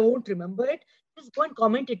Overflow and I won't remember it, just go and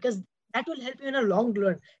comment it because that will help you in a long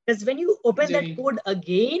run. Because when you open that Exactly. code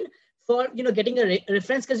again for getting a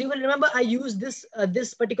reference, because you will remember I used this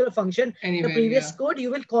particular function in the Anywhere. previous Yeah. code,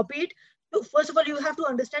 you will copy it. So first of all, you have to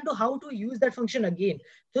understand how to use that function again.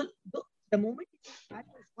 So the moment you add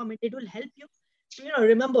this comment, it will help you to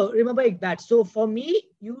remember it that. So for me,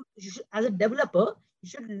 you should, as a developer, you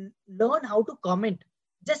should learn how to comment.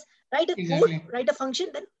 Just write a code, Exactly. write a function,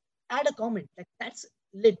 then add a comment. Like that's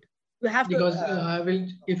lit. You have to. Because I will,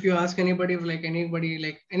 if you ask anybody, like anybody,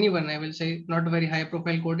 like anyone, I will say not very high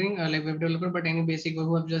profile coding, like web developer, but any basic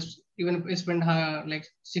who have just even spent like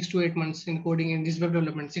 6 to 8 months in coding in this web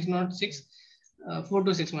development, six, not six, 4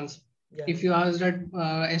 to 6 months. Yeah, If you ask that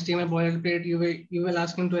HTML boilerplate, you will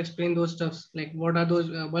ask him to explain those stuffs, like what are those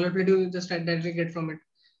boilerplate you just directly get from it.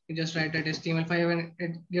 You just write that HTML5 and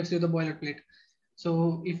it gives you the boilerplate.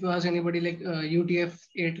 So if you ask anybody like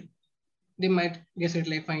UTF-8, they might guess it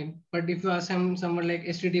like fine. But if you ask someone like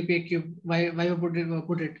HTTP cube, why you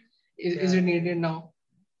put it? Is yeah, it needed now?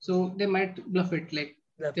 So they might bluff it. Like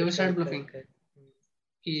love they will it. start Correct, correct, bluffing. correct.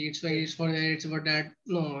 It's why Good. it's for that, it's for that.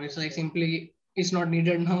 No, it's like Okay. simply it's not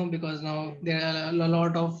needed now because now Hmm. there are a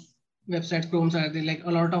lot of websites, Chromes are there, like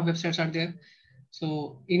a lot of websites are there.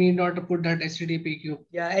 So you need not to put that HTTP cube.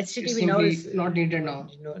 Yeah, It's HTTP now is simply not needed now.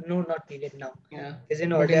 no, not needed now. Yeah. Because But in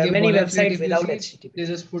there are the many boilerplate, websites if you without see, HTTP. they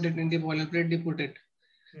just put it in the boilerplate, they put it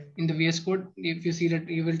Hmm. in the VS Code. If you see that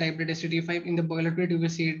you will type that HTTP5 in the boilerplate, you will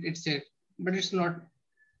see it's there, but it's not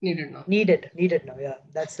needed now. Needed now. Yeah,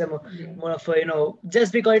 that's the Yeah. more of a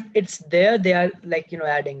just because it's there, they are like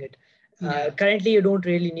adding it. Yeah. Currently, you don't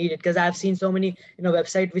really need it because I've seen so many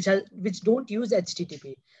website which don't use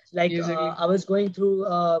HTTP. Like Exactly. I was going through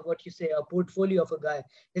what you say, a portfolio of a guy.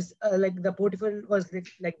 His like the portfolio was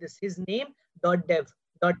like this. His name .dev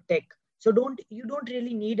 .tech. So don't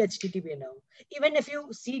really need HTTP now. Even if you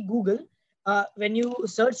see Google, when you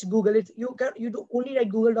search Google, you do only write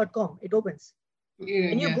google.com. It opens. Yeah.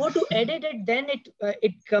 When you Yeah. go to edit it, then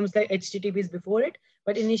it comes like HTTPs before it.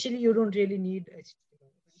 But initially, you don't really need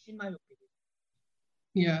HTTP, in my opinion.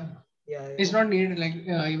 Yeah. Yeah, It's yeah. not needed. Like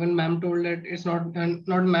even ma'am told that it's not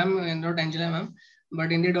ma'am and not Angela ma'am,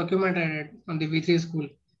 but in the document I read on the V3 school,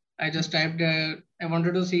 I just typed. I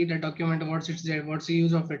wanted to see the document. What's it's there? What's the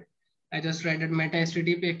use of it? I just read that meta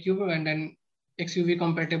HTTP cube and then XUV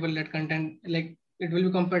compatible that content, like it will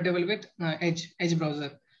be compatible with Edge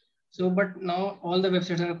browser. So, but now all the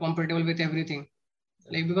websites are compatible with everything.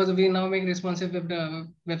 Like because we now make responsive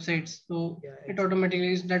websites, so Yeah, it exactly.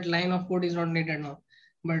 automatically is that line of code is not needed now.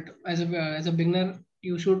 But as a beginner,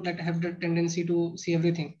 you should like have the tendency to see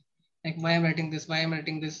everything. Like why I'm writing this, why I'm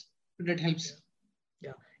writing this. That Yeah. helps.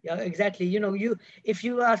 Yeah, yeah, exactly. You if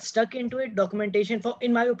you are stuck into it, documentation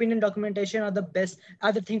in my opinion, documentation are the best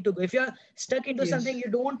other thing to go. If you're stuck into something, Yes,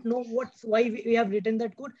 you don't know why we have written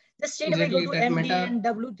that code, just straight away go exactly. to That MD meta, and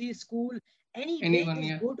W3 school. Anyway, anyone, just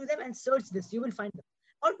yeah. go to them and search this. You will find them,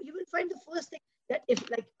 or you will find the first thing that if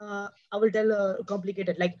like I will tell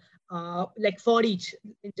complicated like for each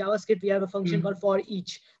in JavaScript we have a function called Hmm. for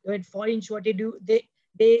each. When for each, what they do,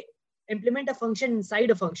 they implement a function inside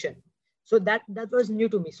a function. So that was new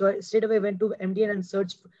to me. So I straight away went to MDN and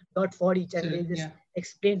searched dot for each, and So they just yeah,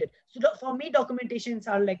 explained it. So for me, documentations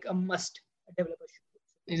are like a must. A developer should.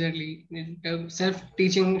 exactly.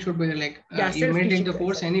 Self-teaching should be like Yeah, you may take self-teaching the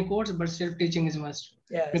course, exactly. any course, but self-teaching is must.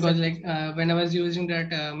 Yeah, Because like self-teaching. when I was using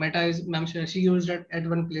that Meta is, ma'am, she used that at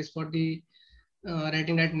one place for the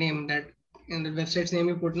writing that name, that in the website's name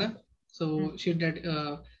you put na. Hmm. So she that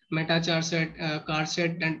Meta char set, car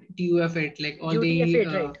set, and TUF8, like all the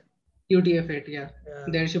UTF-8, right? UTF8. Yeah, Yeah.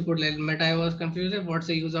 there she put like Meta. I was confused. Like, what's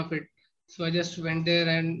the use of it? So I just went there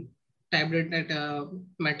and typed it at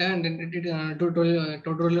Meta, and then it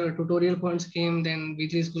tutorial points came. Then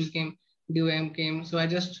V3 school came, DOM came. So I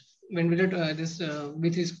just went with it this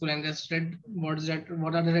V3 school and just read what's that,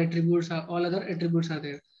 what are the attributes, all other attributes are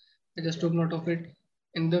there. I just Yeah, took note of it. exactly.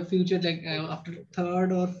 In the future, like Good, after good.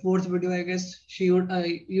 third or fourth video, I guess she would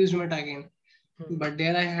I used Meta again. Hmm. But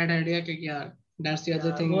there I had idea, like, yeah, that's the other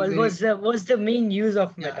Yeah, thing. what They, was the main use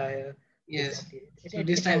of yeah, Meta here? yes. Exactly. So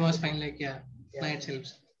this It time helps. was It fine. helps. Like, yeah, now Yeah, it yeah.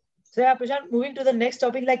 helps. So yeah, Prashant, moving to the next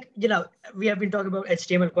topic, like we have been talking about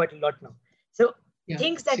HTML quite a lot now. So Yeah,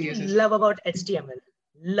 things that you CSS. love about HTML,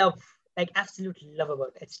 love, like absolutely love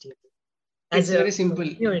about HTML as It's a very simple.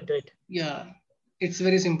 new into it. Yeah, it's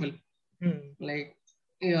very simple. Hmm. Like,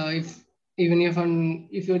 yeah, if Even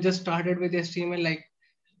if you just started with HTML like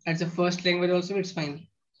as a first language also, it's fine.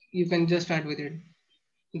 You can just start with it.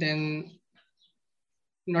 Then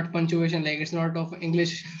not punctuation, like it's not of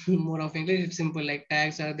English, more of English. It's simple, like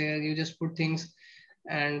tags are there, you just put things.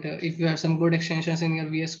 And if you have some good extensions in your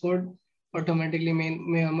VS Code, Hmm. automatically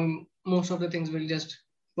most of the things will just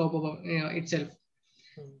pop up, itself.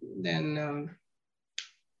 Hmm. Then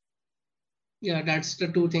yeah, that's the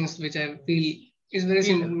two things which I Hmm. feel is very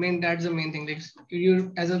Feel simple. Main That's the main thing. Like you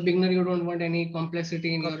as a beginner, you don't want any complexity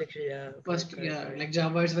in your complexity. Yeah, correct, first. correct, Yeah, correct. like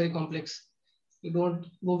Java is very complex. You don't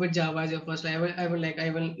go with Java as your first. I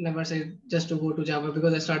will never say just to go to Java,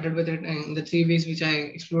 because I started with it in the 3 weeks which I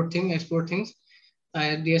explored things. I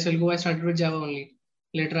DSL Go, I started with Java only.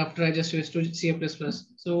 Later after I just switched to C++.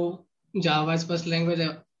 So Java is first language.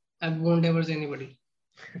 I won't ever say anybody.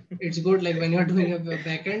 It's good like when you're doing your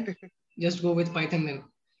backend, just go with Python then,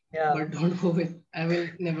 Yeah, but don't go with. I will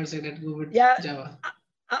never say that go with yeah. Java.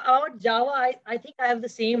 About Java, I think I have the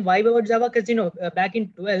same vibe about Java because back in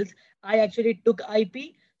 12th I actually took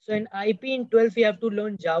IP. So in IP in 12th we have to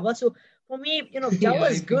learn Java. So for me, Java Yeah,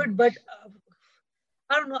 is IP. good, but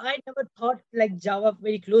I don't know. I never thought like Java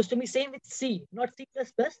very close to me. Same with C, not C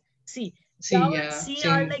plus plus. C. C, Java and yeah, C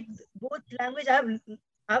are same. like both language.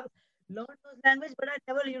 I've learned those language, but I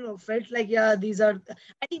never felt like yeah these are.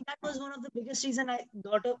 I think that was one of the biggest reason I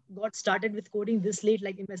got started with coding this late.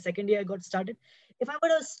 Like in my second year, I got started. If I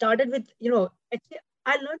would have started with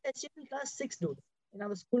I learned HTML in class 6, dude. In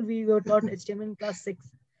our school, we were taught HTML in class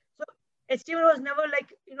 6. So HTML was never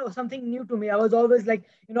like something new to me. I was always like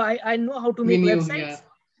I know how to We make knew, yeah. websites.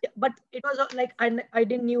 Yeah, but it was like I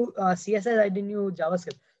didn't knew CSS, I didn't knew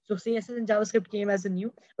JavaScript. So CSS and JavaScript came as a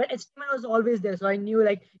new, but HTML was always there. So I knew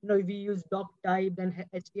like we use doc type, then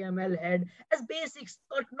HTML head as basics,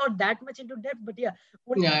 not that much into depth, but yeah,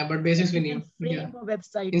 only Yeah, but basic basics we you can knew. Yeah. frame a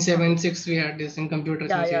website. In 7.6 we had this in computer Yeah,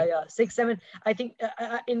 science. yeah, Yeah. yeah. 6, 7. I think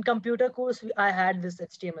in computer course I had this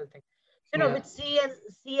HTML thing. Yeah. With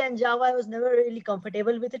C and Java, I was never really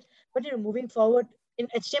comfortable with it. But moving forward in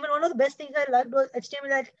HTML, one of the best things I liked was HTML.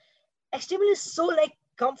 Like HTML is so like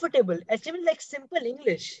comfortable. HTML is like simple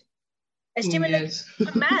English. HTML like Yes.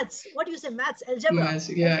 maths. What do you say? Maths, algebra. Maths.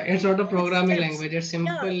 Yeah, it's not a All programming steps. language. It's Yeah,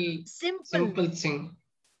 simple, simple. simple thing.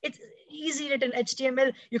 It's easy written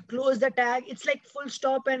HTML. You close the tag. It's like full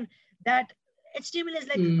stop, and that HTML is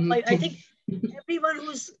like I Nothing. think everyone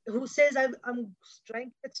who says I'm trying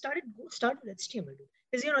to get started, go start with HTML,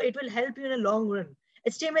 because it will help you in a long run.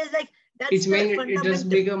 HTML is like that's It's the mean it just fundamental.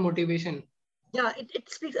 bigger motivation. Yeah, it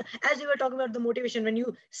speaks as we were talking about the motivation. When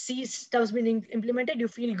you see stuff's being implemented, you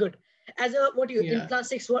feel good. As a what you in Yeah. class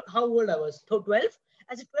 6, how old I was? So 12.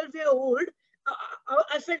 As a 12-year-old,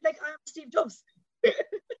 I felt like I'm Steve Jobs. I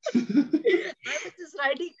was just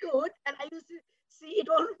writing code and I used to see it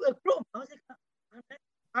on Chrome. I was like,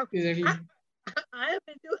 I'm, I, Exactly.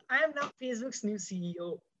 I am now Facebook's new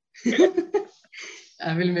CEO.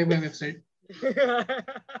 I will make my website.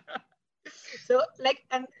 So like,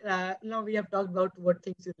 and now we have talked about what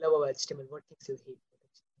things you love about HTML, what things you hate about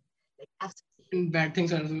HTML. Like absolutely And bad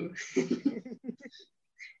things also. hate.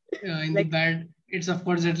 In the Like, bad, it's of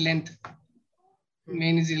course that length. hmm,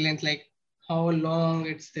 Main is the length, like how long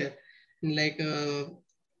it's there. Like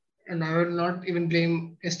and I will not even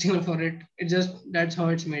blame HTML for it. It's just that's how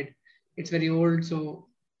it's made. It's very old, so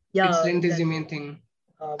its yeah, length is the exactly. main thing.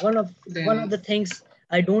 One of the Then things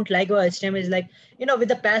I don't like about HTML is like with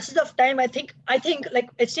the passage of time, I think like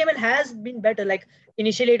HTML has been better. Like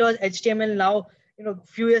initially it was HTML, now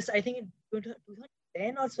few years, I think in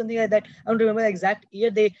 2010 or something like that. I don't remember the exact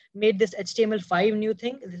year they made this HTML5 new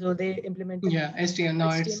thing. So they implemented yeah, HTML now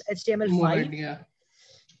HTML it's more HTML5. ahead. Yeah.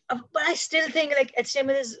 But I still think like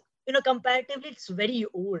HTML is comparatively it's very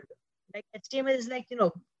old. Like HTML is like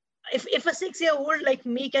if a 6-year-old like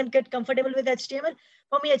me can get comfortable with HTML,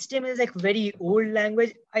 for me HTML is like very old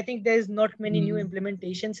language. I think there's not many new Mm.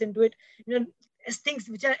 implementations into it. There's things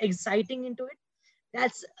which are exciting into it.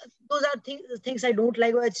 That's those are things I don't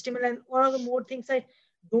like about HTML. And one of the more things I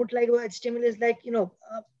don't like about HTML is like you're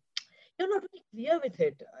not very clear with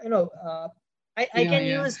it. I Yeah, can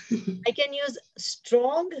yeah. use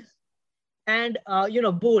strong and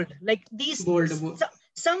bold. Like these Bold.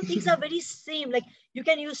 some things are very same. Like you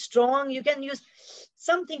can use strong, you can use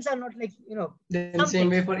some things are not like Then some same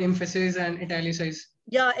way things. for emphasis and italicize.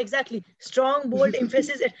 Yeah, exactly. Strong, bold,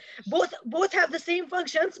 emphasis. Both have the same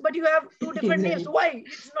functions, but you have two different names. Exactly. Why?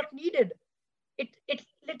 It's not needed. It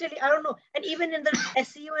literally, I don't know. And even in the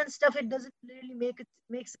SEO and stuff, it doesn't really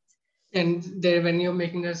make sense. And there, when you're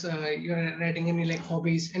making this, you're writing any like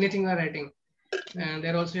hobbies, anything you're writing, Hmm. and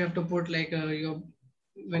there also you have to put like your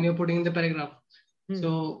when you're putting in the paragraph. Hmm.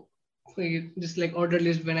 So just like order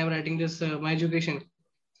list when I'm writing this my education.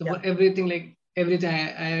 So Yeah. for everything, like everything,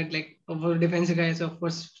 I had like for defense guys, of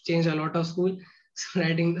course, changed a lot of school. So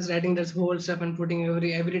writing this whole stuff and putting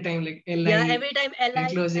every time like Yeah, li, every time then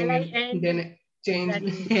closing li and end, and then change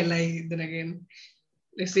exactly. li, then again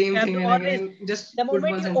the same You have to thing and always, again just the put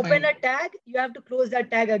moment once you and open fine. a tag, you have to close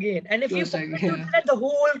that tag again. And if you Close tag, forget to do yeah. that, the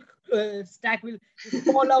whole stack will just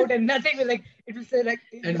fall out and nothing will, like, it will say like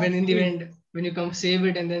you And have when in the failed. end, when you come save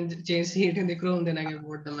it and then change it in the Chrome, then again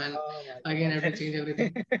what the man Oh my again have to God. change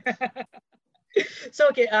everything. So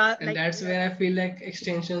okay, And that's where I feel like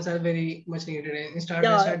extensions are very much needed. In start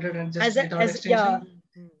I yeah, started and just as without yeah.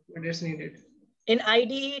 extension, but it's needed. In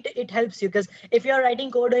IDE, it helps you because if you are writing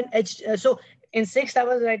code in so in sixth I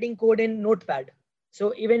was writing code in Notepad.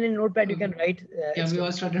 So even in Notepad you can Okay. write Yeah, we all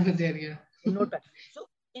HTML started with there, yeah. in Notepad. So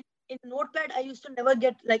in Notepad, I used to never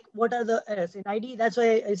get like what are the errors in IDE. That's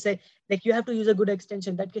why I say like you have to use a good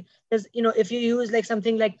extension. That because if you use like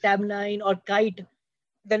something like Tab9 or Kite,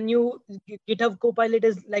 the new GitHub Copilot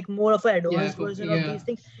is like more of an Yeah, advanced version of yeah. these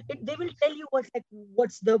things. They will tell you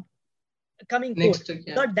what's the coming code. Next,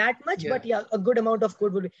 yeah, Not that much, yeah, but yeah, a good amount of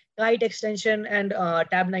code will be Kite extension and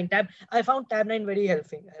Tab9 tab. I found Tab9 very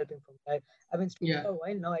helping for me. I've been studying yeah. for a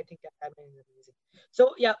while now. I think Tab9 is amazing.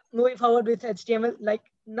 So yeah, moving forward with HTML, like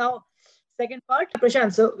now, second part,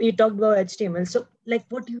 Prashant. So we talked about HTML. So like,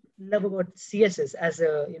 what do you love about CSS as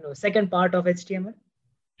a second part of HTML?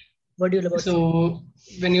 What do you love about CSS? So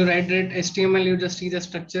when you write that HTML, you just see the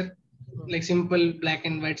structure, Hmm. like simple black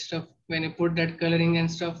and white stuff. When you put that coloring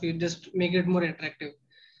and stuff, you just make it more attractive.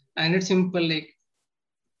 And it's simple. Like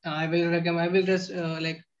I will recommend. I will just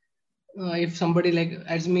if somebody like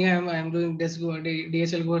as me, I'm doing this go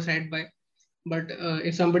DSL go side by. But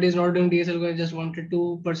if somebody is not doing DSL go, just wanted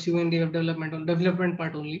to pursue in the web development on development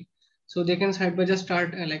part only, so they can side by just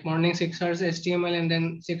start like morning 6 hours HTML and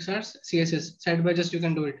then 6 hours CSS side by just you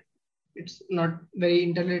can do it. It's not very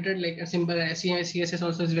interrelated. Like a simple CSS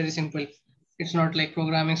also is very simple. It's not like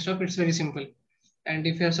programming stuff. It's very simple. And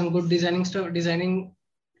if you have some good designing stuff, designing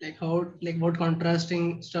like how like what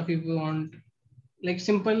contrasting stuff if you want, like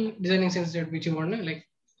simple designing sense that which you want, like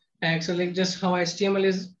tags or like just how HTML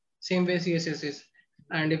is same way CSS is.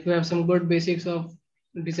 And if you have some good basics of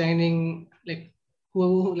designing, like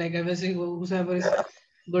who like I was saying, whoever is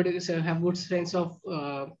good is have good sense of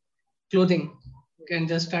clothing can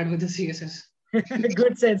just start with the CSS.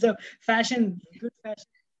 Good sense of fashion, good fashion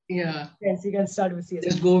Yeah, sense. You can start with CSS.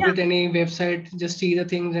 just go Yeah. with any website, just see the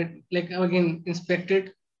things that like again inspect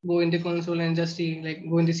it, go in the console and just see like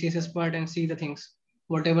go in the CSS part and see the things,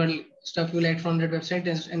 whatever stuff you like from that website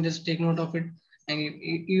and just take note of it. And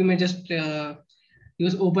you may just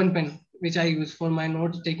use open pen, which I use for my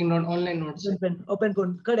notes, taking note online notes. Open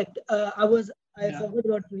pen, correct. I Yeah, forgot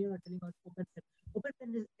about telling about open pen. Open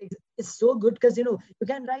pen is so good because you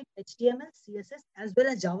can write HTML, CSS as well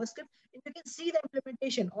as JavaScript, and you can see the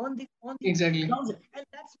implementation on the exactly. browser, and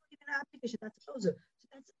that's not even an application, that's a browser. So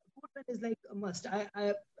that's open pen is like a must.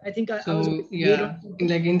 I think I was So made on yeah,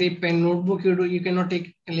 like in the pen notebook, you cannot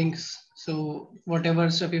take links. So whatever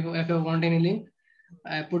stuff, if you want any link,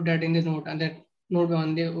 I put that in the note and that note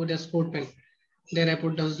on the sport pen. There I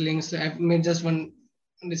put those links. I made just one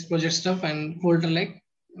this project stuff and folder like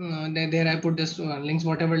there I put this links,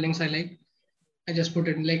 whatever links I like. I just put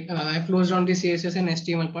it like I closed on the CSS and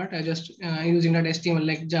HTML part. I just using that HTML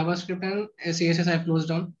like JavaScript and CSS I closed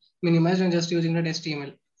down, minimized and just using that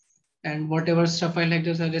HTML. And whatever stuff I like,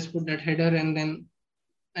 just I just put that header and then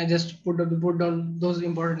I just put down those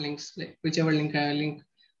important links, like whichever link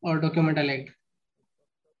or document I liked.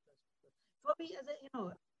 for me as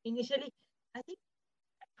a initially I think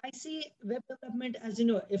I see web development as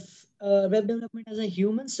if web development as a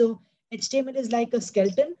human. So HTML is like a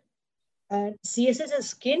skeleton, and CSS is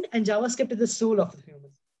skin, and JavaScript is the soul of the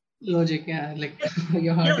human. Logic, yeah, like your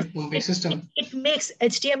You heart know, is pumping it, it, system. it makes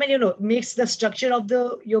HTML, makes the structure of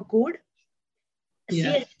the your code.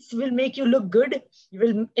 Yeah, CSS will make you look good. You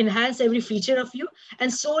will enhance every feature of you.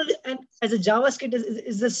 And soul, and as a JavaScript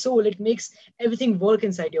is the soul. It makes everything work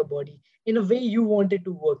inside your body in a way you want it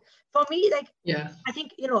to work. For me, like yeah, I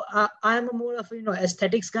think I'm a more of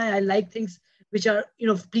aesthetics guy. I like things which are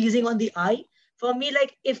pleasing on the eye. For me,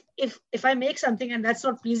 like if I make something and that's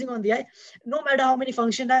not pleasing on the eye, no matter how many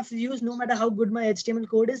functions I've used, no matter how good my HTML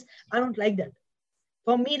code is, I don't like that.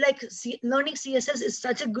 For me, like learning CSS is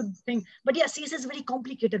such a good thing. But yeah, CSS is very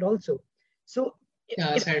complicated also. So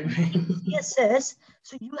yeah, if side I'm by learning CSS,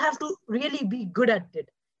 so you have to really be good at it.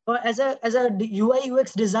 Or as a UI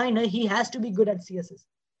UX designer, he has to be good at CSS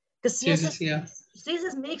because CSS, CSS yeah,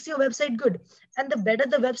 CSS makes your website good, and the better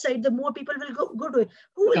the website, the more people will go to it.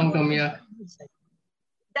 Who will go to come, a yeah. bad website?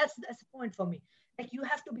 that's the point for me. Like you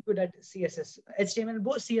have to be good at CSS, HTML,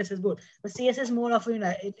 both CSS, both. But CSS more of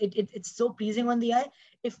it's so pleasing on the eye.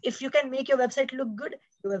 If you can make your website look good,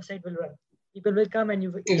 your website will run. People will come and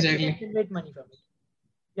you can generate money from it.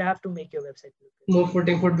 You have to make your website look good. More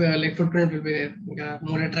footprint will be there. Yeah,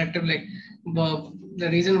 more attractive. Like the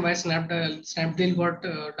reason why Snapdeal got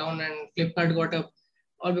down and Flipkart got up,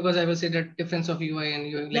 all because I will say that difference of UI and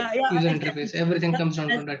UI, like user interface, everything comes down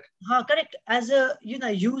from that. Correct. As a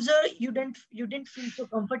user, you didn't feel so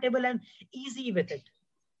comfortable and easy with it.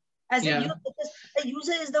 As a user, because the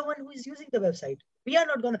user is the one who is using the website. We are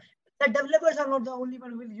not gonna. The developers are not the only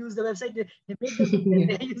one who will use the website. They make the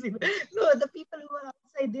they're using. No, the people who are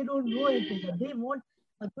outside, they don't know anything. They want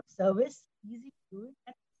a good service, easy to do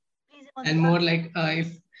it, and more like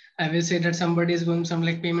if I will say that somebody is going some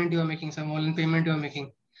like payment you are making, some online payment you are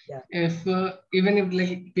making. Yeah. If even if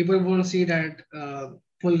like people won't see that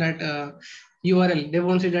pull that URL, they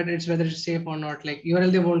won't see that it's whether it's safe or not. Like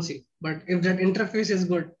URL they won't see, but if that interface is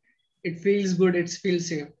good, it feels good, it feels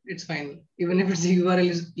safe, it's fine. Even if it's the URL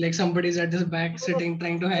is like somebody's at the back sitting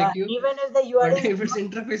trying to hack you. Even if the URL but if its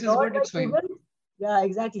interface is good, it's fine. Yeah,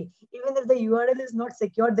 exactly. Even if the URL is not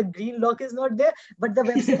secure, the green lock is not there, but the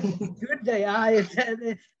website is good. Yeah,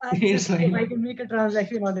 it's fine. I can make a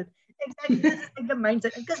transaction on it. Exactly. This is like the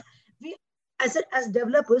mindset. Because we, as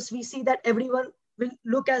developers, we see that everyone will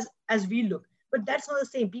look as we look, but that's not the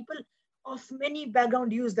same. People of many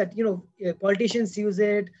background use that. Politicians use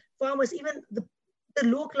it, farmers, even the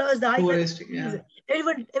low class, the high class. Yeah.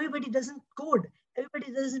 Everybody doesn't code.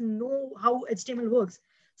 Everybody doesn't know how HTML works.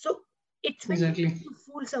 So it's very easy to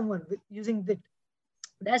fool someone with using that.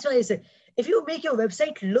 That's why I said, if you make your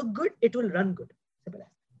website look good, it will run good. Simple as.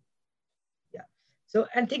 Yeah. So,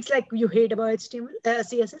 and things like you hate about HTML,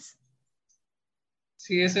 CSS?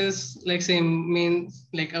 CSS, like same main,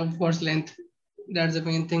 like of course length. That's the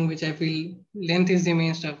main thing which I feel length is the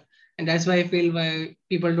main stuff. And that's why I feel why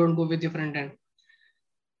people don't go with the front end.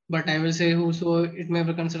 But I will say so it may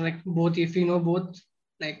be considered like both. If you know both,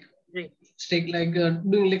 like stick like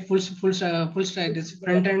doing like full stack. This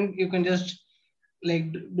front end you can just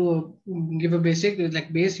like give a basic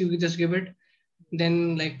like base. You just give it.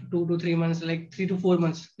 Then like 2 to 3 months, like 3 to 4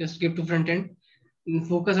 months, just give to front end. And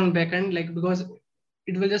focus on back end, like because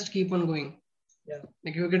it will just keep on going. Yeah.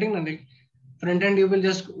 Like you're getting like front end, you will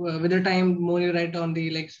just with the time more you write on the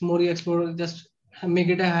like more you explore, just make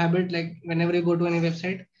it a habit. Like whenever you go to any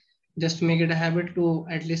website, just make it a habit to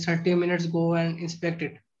at least 30 minutes go and inspect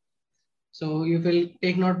it. So you will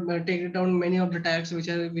take it down many of the tags which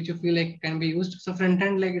you feel like can be used. So front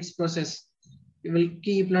end, like its process, you will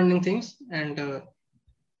keep learning things. And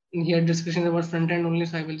here discussion about front end only,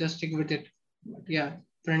 so I will just stick with it. But yeah,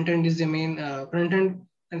 front end is the main front end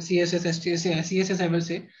and CSS, CSS. I will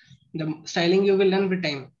say the styling you will learn with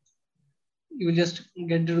time. You will just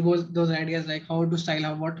get those ideas like how to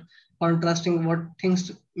style, what contrasting, what things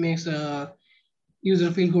makes a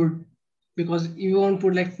user feel good, because you won't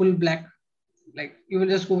put like full black. Like you will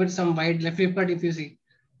just go with some white, like Flipkart. If you see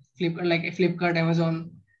Flipkart, like Flipkart,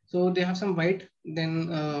 Amazon, so they have some white, then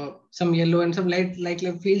some yellow and some light, like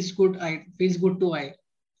feels good to eye.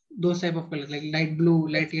 Those type of colors, like light blue,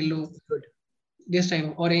 light yellow, this type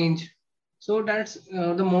of orange. So that's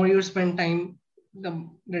the more you spend time, the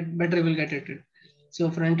better you will get at it. So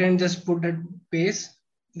front end, just put that base,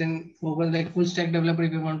 then focus like full stack developer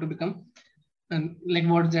if you want to become. And like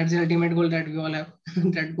that's the ultimate goal that we all have,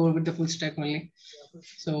 that goal with the full stack only.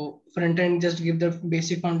 So front end, just give the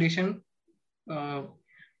basic foundation,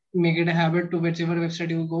 make it a habit to whichever website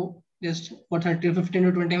you go, just for 30, 15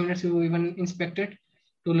 to 20 minutes, you even inspect it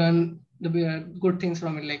to learn the good things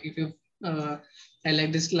from it. Like if you, I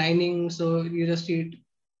like this lining, so you just read,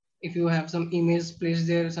 if you have some emails placed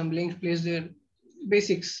there, some links placed there,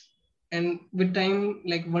 basics. And with time,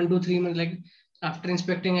 like 1 to 3 months, like after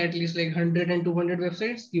inspecting at least like 100 and 200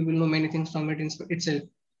 websites, you will know many things from it itself.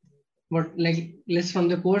 But like less from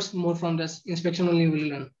the course, more from the inspection only you will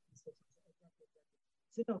learn.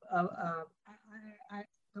 So, I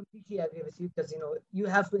completely agree with you, because you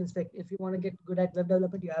have to inspect. If you want to get good at web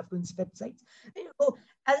development, you have to inspect sites.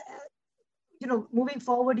 Moving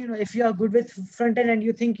forward, if you are good with front end and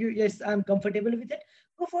you think yes, I'm comfortable with it,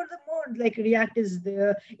 go for the more like React is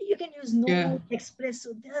there. You can use Node, Express.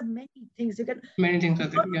 So there are many things you can. Many things are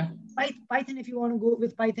there. Yeah. Python, if you want to go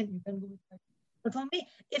with Python, you can go with Python. But for me,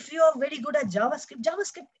 if you are very good at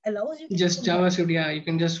JavaScript allows you to just JavaScript. Yeah, you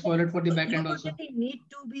can just follow it for the backend also. You don't need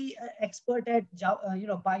to be an expert at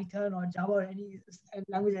Java, Python or Java or any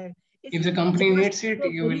language. If the company needs it,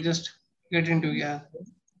 you will just get into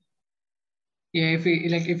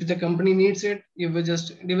if the company needs it, they will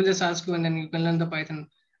just ask you, and then you can learn the Python.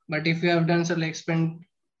 But if you have done so, like spend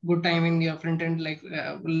good time in your front end, like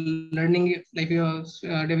learning, like you have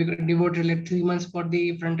devoted like 3 months for the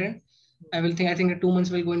front end, I think 2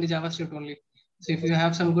 months will go in the JavaScript only. So if you Yes.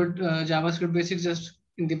 have some good JavaScript basics, just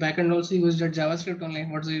in the backend also use that JavaScript only.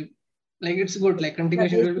 What's the like? It's good. Like Yeah,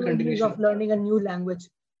 continuation, it there's will be no use of continuation. learning a new language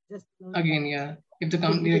just to learn that. Again, yeah. If the If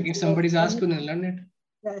company, you like, can if say like somebody's learn asked it, you, then learn it.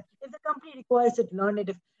 yeah, if the company requires it, learn it.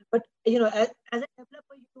 If, but as a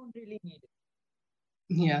developer, you don't really need it.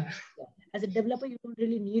 Yeah, Yeah. As a developer, you don't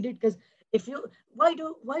really need it because if you why do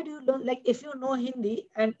you learn like if you know Hindi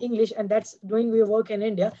and English and that's doing your work in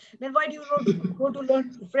India, then why do you not go to learn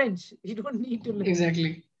French? You don't need to learn.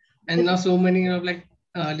 exactly. And now so many of like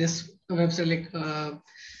this website like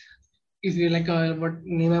if you like what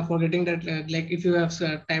name I'm forgetting that like if you have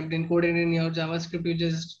typed in code in your JavaScript, you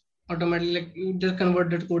just automatically like you just convert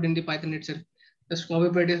that code in the Python itself. Just copy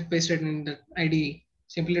paste it in the IDE.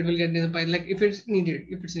 Simply it will get in the Python like if it's needed.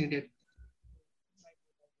 If it's needed.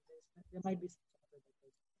 There might be some software that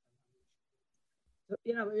does.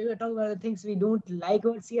 So, we were talking about the things we don't like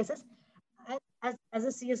about CSS. As a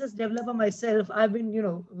CSS developer myself, I've been,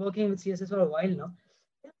 working with CSS for a while now.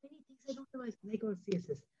 There are many things I don't know I like about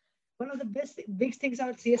CSS. One of the big things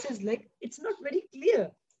about CSS is like it's not very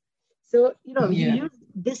clear. So, you Yeah. use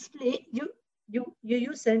display, you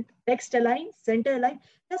use text align, center align.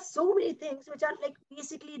 There's so many things which are like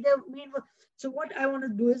basically the main. So what I want to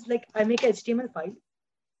do is like I make a HTML file,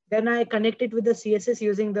 then I connect it with the CSS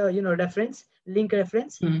using the reference link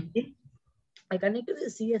reference. Hmm. I connect it with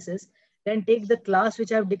the CSS, then take the class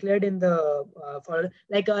which I've declared in the for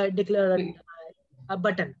like I declare a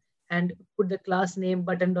button and put the class name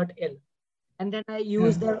button.l, and then I Yeah.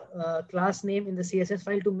 use the class name in the CSS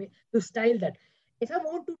file to style that. If I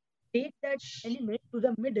want to take that element to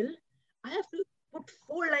the middle, I have to put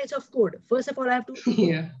 4 lines of code. First of all, I have to put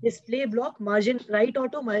Yeah. display block, margin right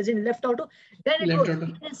auto, margin left auto. Then it Left works.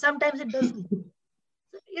 auto. And sometimes it doesn't.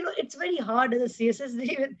 So, it's very hard as a CSS.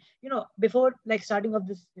 Even, before like starting of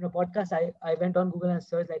this, podcast, I went on Google and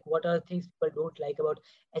searched like what are things people don't like about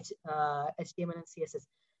HTML and CSS.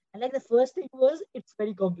 And like the first thing was it's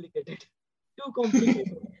very complicated, too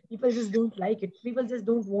complicated. People just don't like it. People just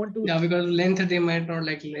don't want to. Yeah, because length they might not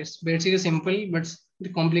like less. Basically simple, but the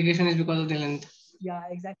complication is because of the length. Yeah,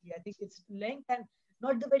 exactly. I think it's length and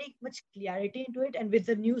not the very much clarity into it. And with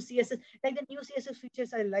the new CSS, like the new CSS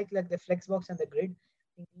features, I like the flexbox and the grid.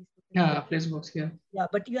 I think these two things Yeah, Flexbox. Yeah. yeah,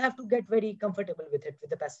 but you have to get very comfortable with it with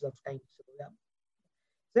the passage of time. So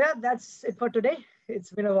yeah, that's it for today.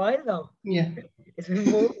 It's been a while now. Yeah. It's been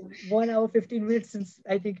more 1 hour 15 minutes since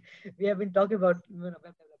I think we have been talking about web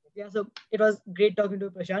development. Yeah, so it was great talking to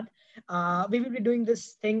Prashant. We will be doing this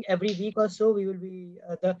thing every week or so. We will be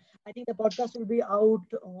the I think the podcast will be out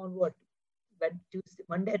on what Tuesday,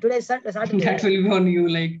 Monday. Today is Saturday, That right? will be on you.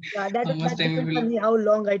 Like Yeah, that how much that time you depends on will. me how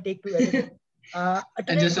long I take to edit it.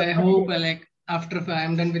 Today is I Saturday, hope like after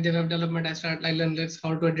I'm done with the web development, I learn this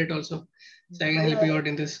how to edit also, so I can help right? you out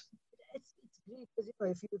in this. It's great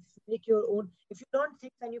because if you make your own, if you learn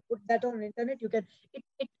things and you put that on the internet, you can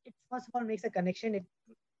it first of all makes a connection. It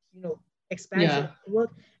you know expands your Yeah,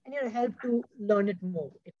 work and help to learn it more.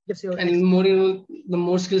 It gives you and more the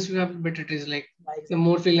more skills you have, better it is. Like the exactly.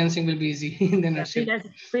 more freelancing will be easy in the Yeah, nutshell.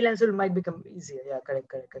 freelancer might become easier. Yeah,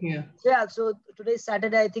 correct. Yeah, So yeah, so today's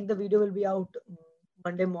Saturday. I think the video will be out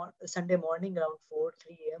Sunday morning around 4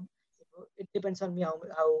 3 a.m. It depends on me how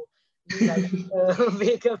late I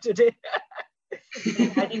wake up today.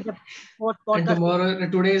 And I think the and podcast will tomorrow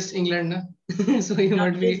today is England, na? So you yeah,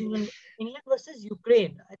 might today's be England versus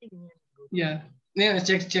Ukraine. I think England is good. yeah yeah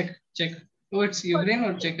check. Oh, it's Oh, Ukraine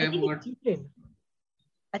or Ukraine. Czech? I I think it's forgot. Ukraine.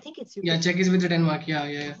 I think it's Yeah, Ukraine. Czech is with the Denmark. Yeah.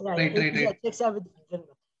 Yeah. Right. Czechs are with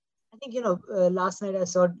Finland. I think last night I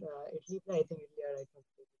saw Italy play. I think Italy are right now.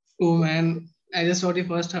 Oh man, I just saw the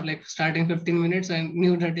first half, like starting 15 minutes, and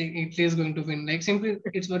knew that Italy is going to win. Like simply,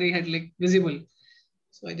 it's very had like visible.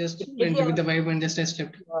 So I just went Italy with are the vibe and just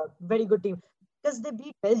stepped. very good team because they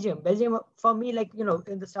beat Belgium. Belgium for me, like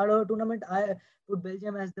in the start of the tournament, I put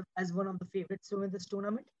Belgium as one of the favorites to win this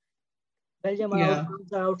tournament. Belgium are out, Yeah,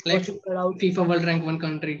 France are out, like Portugal are out. FIFA World Rank one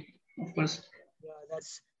country, of course. Yeah,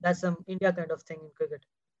 that's some India kind of thing in cricket.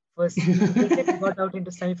 First, they get got out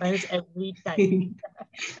into semifinals every time.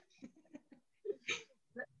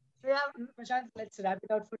 So yeah, Prashant, let's wrap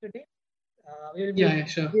it out for today. We'll meet Yeah,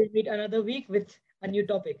 sure. we'll meet another week with a new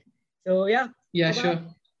topic. So yeah, Yeah, bye bye. sure.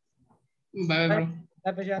 Bye, Bye, bro.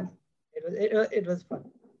 bye Prashant. It was fun.